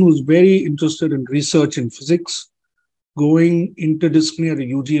person who's very interested in research in physics. Going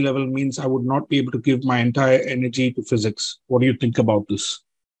interdisciplinary at UG level means I would not be able to give my entire energy to physics. What do you think about this?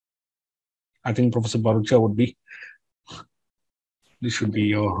 I think Professor Bharucha would be. This should be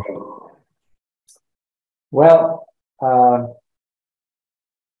your. Well,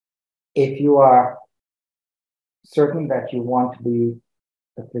 if you are certain that you want to be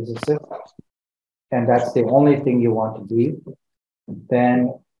a physicist, and that's the only thing you want to be,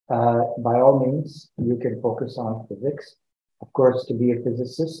 then by all means, you can focus on physics. Of course, to be a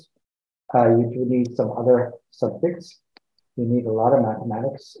physicist, you do need some other subjects. You need a lot of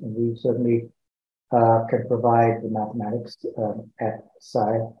mathematics, and we certainly can provide the mathematics at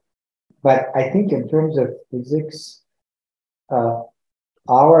Sai. But I think in terms of physics,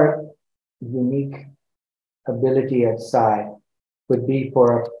 our unique ability at Sai would be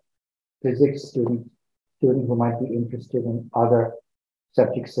for a physics student who might be interested in other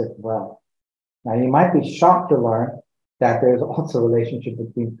subjects as well. Now, you might be shocked to learn that there's also a relationship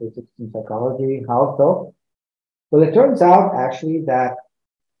between physics and psychology. How so? Well, it turns out actually that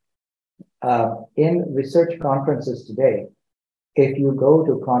in research conferences today, if you go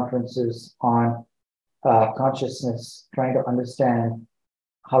to conferences on consciousness, trying to understand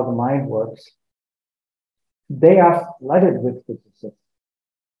how the mind works, they are flooded with physicists.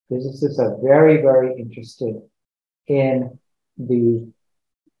 Physicists are very, very interested in the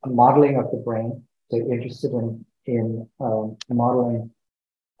modeling of the brain. They're interested in modeling.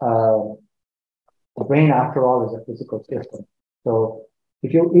 The brain, after all, is a physical system. So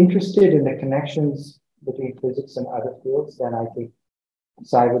if you're interested in the connections between physics and other fields, then I think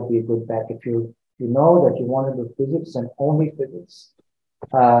Sai would be a good bet. If you know that you want to do physics and only physics,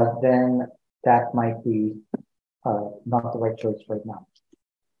 then that might be not the right choice right now.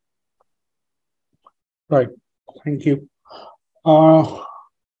 Right. Thank you.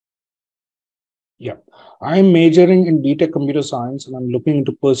 Yeah, I'm majoring in BTech computer science, and I'm looking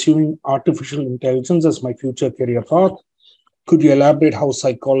into pursuing artificial intelligence as my future career path. Could you elaborate how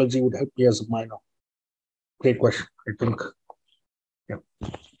psychology would help me as a minor? Great question, I think. Yeah.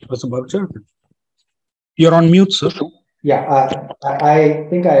 Professor Bharucha, you're on mute, sir. Yeah, I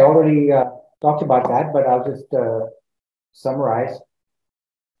think I already talked about that, but I'll just summarize.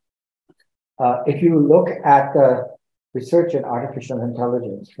 If you look at the research in artificial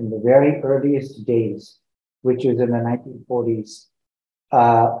intelligence from the very earliest days, which is in the 1940s,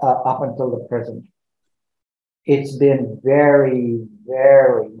 up until the present, it's been very,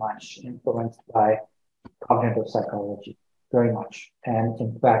 very much influenced by cognitive psychology, very much. And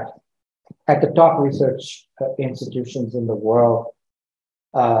in fact, at the top research institutions in the world,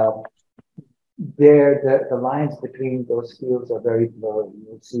 the lines between those fields are very blurry.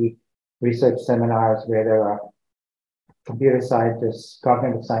 You'll see research seminars where there are computer scientists,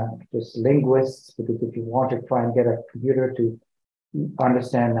 cognitive scientists, linguists, because if you want to try and get a computer to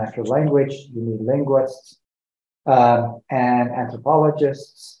understand natural language, you need linguists, and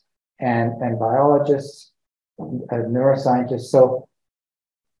anthropologists, and biologists, neuroscientists. So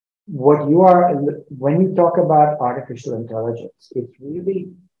what you are, when you talk about artificial intelligence, it's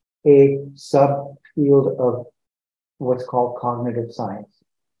really a subfield of what's called cognitive science,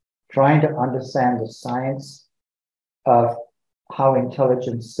 trying to understand the science of how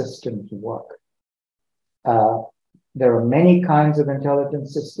intelligent systems work. There are many kinds of intelligent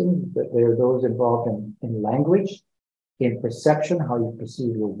systems, but there are those involved in language, in perception, how you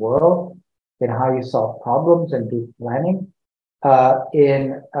perceive your world, in how you solve problems and do planning,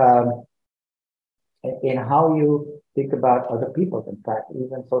 in how you think about other people. In fact,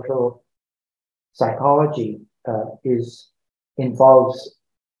 even social psychology involves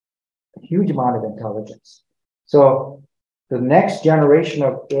a huge amount of intelligence. So the next generation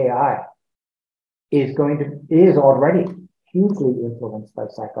of AI is already hugely influenced by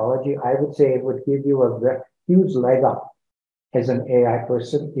psychology. I would say it would give you a huge leg up as an AI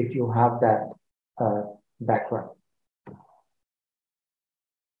person if you have that background.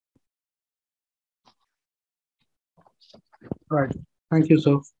 Right. Thank you,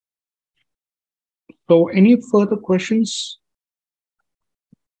 sir. So any further questions?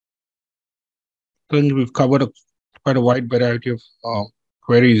 I think we've covered quite a wide variety of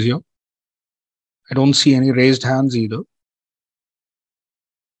queries here. I don't see any raised hands either.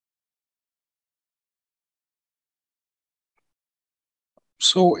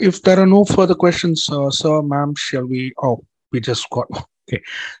 So if there are no further questions, sir, ma'am, shall we? Oh, we just got. Okay.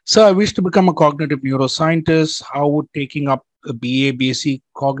 Sir, I wish to become a cognitive neuroscientist. How would taking up a BA BSc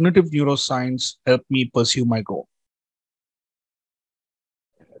cognitive neuroscience help me pursue my goal?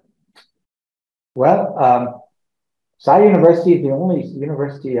 Well, Sai University is the only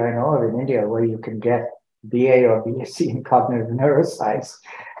university I know of in India where you can get BA or BSc in cognitive neuroscience.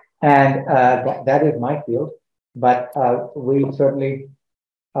 And that is my field. But we certainly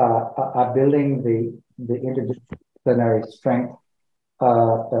are building the interdisciplinary strength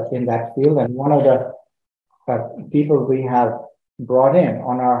in that field. And one of the people we have brought in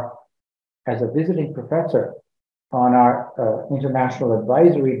as a visiting professor on our international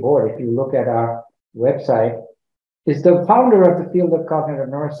advisory board, if you look at our website, is the founder of the field of cognitive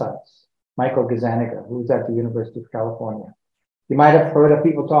neuroscience, Michael Gazzaniga, who's at the University of California. You might have heard of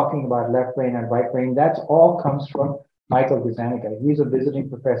people talking about left brain and right brain. That all comes from Michael Gazzaniga. He's a visiting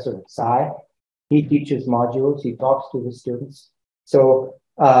professor at Sai. He teaches modules. He talks to the students. So,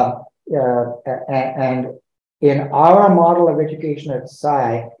 and in our model of education at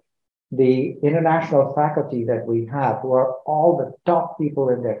Sai, the international faculty that we have, who are all the top people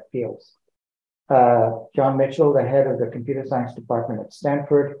in their fields, John Mitchell, the head of the computer science department at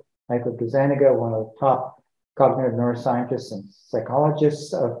Stanford, Michael Gazzaniga, one of the top cognitive neuroscientists and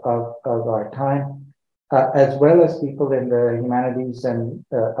psychologists of our time, as well as people in the humanities and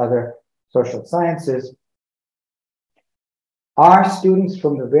other social sciences. Our students,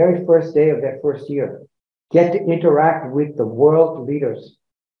 from the very first day of their first year, get to interact with the world leaders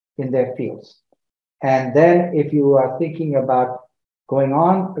in their fields. And then if you are thinking about going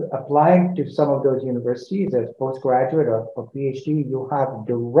on, applying to some of those universities as postgraduate or PhD, you have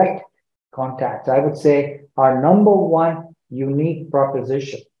direct contacts. I would say our number one unique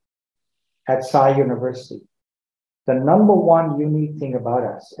proposition at Sai University, the number one unique thing about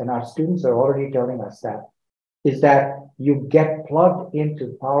us, and our students are already telling us that, is that you get plugged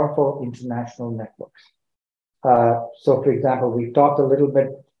into powerful international networks. So for example, we've talked a little bit,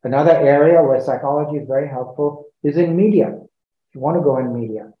 another area where psychology is very helpful is in media. If you want to go in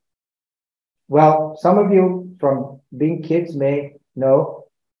media. Well, some of you from being kids may know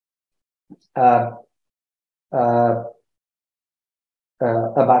about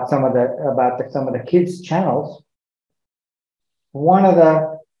some of the kids channels. One of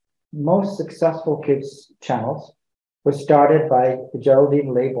the most successful kids channels was started by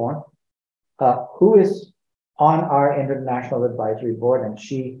Geraldine Laybourne, who is on our international advisory board, and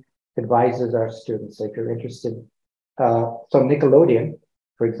she advises our students. If you're interested, so Nickelodeon,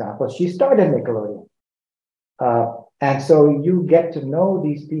 for example, she started Nickelodeon. And so you get to know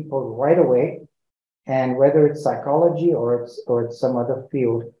these people right away, and whether it's psychology or it's some other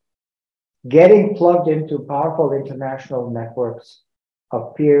field, getting plugged into powerful international networks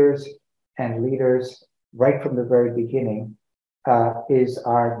of peers and leaders right from the very beginning is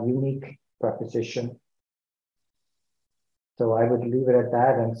our unique proposition. So I would leave it at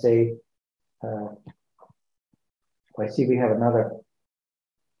that and say, I see we have another.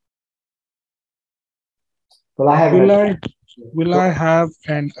 Will I have Will I have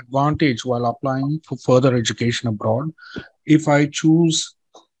an advantage while applying for further education abroad if I choose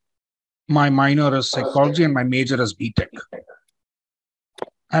my minor as psychology and my major as BTech?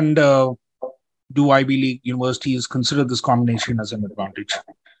 And do Ivy League universities consider this combination as an advantage?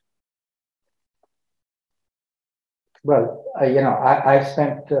 Well, I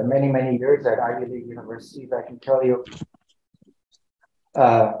spent many years at Ivy League universities. I can tell you,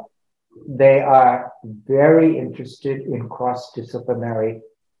 they are very interested in cross-disciplinary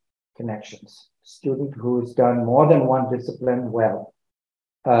connections. A student who's done more than one discipline well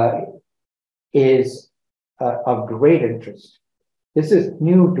is of great interest. This is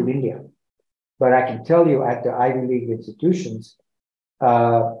new to India, but I can tell you at the Ivy League institutions,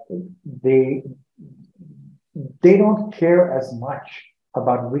 they don't care as much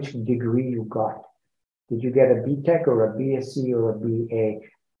about which degree you got. Did you get a BTech or a BSc or a BA?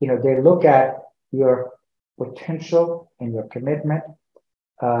 They look at your potential and your commitment,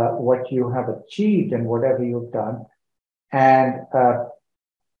 what you have achieved and whatever you've done. And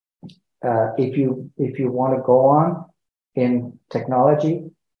if you want to go on in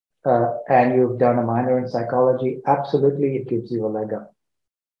technology and you've done a minor in psychology, absolutely it gives you a leg up.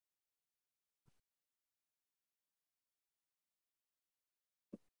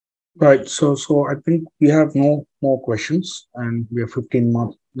 Right. So I think we have no more questions, and we are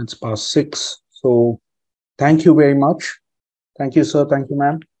 15 minutes past 6. So thank you very much. Thank you, sir. Thank you,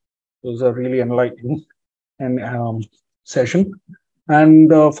 ma'am. It was a really enlightening and session.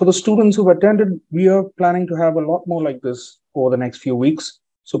 And for the students who've attended, we are planning to have a lot more like this over the next few weeks.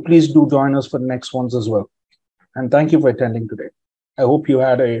 So please do join us for the next ones as well. And thank you for attending today. I hope you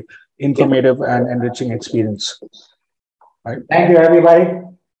had a informative and enriching experience. Right. Thank you, everybody.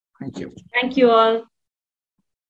 Thank you. Thank you all.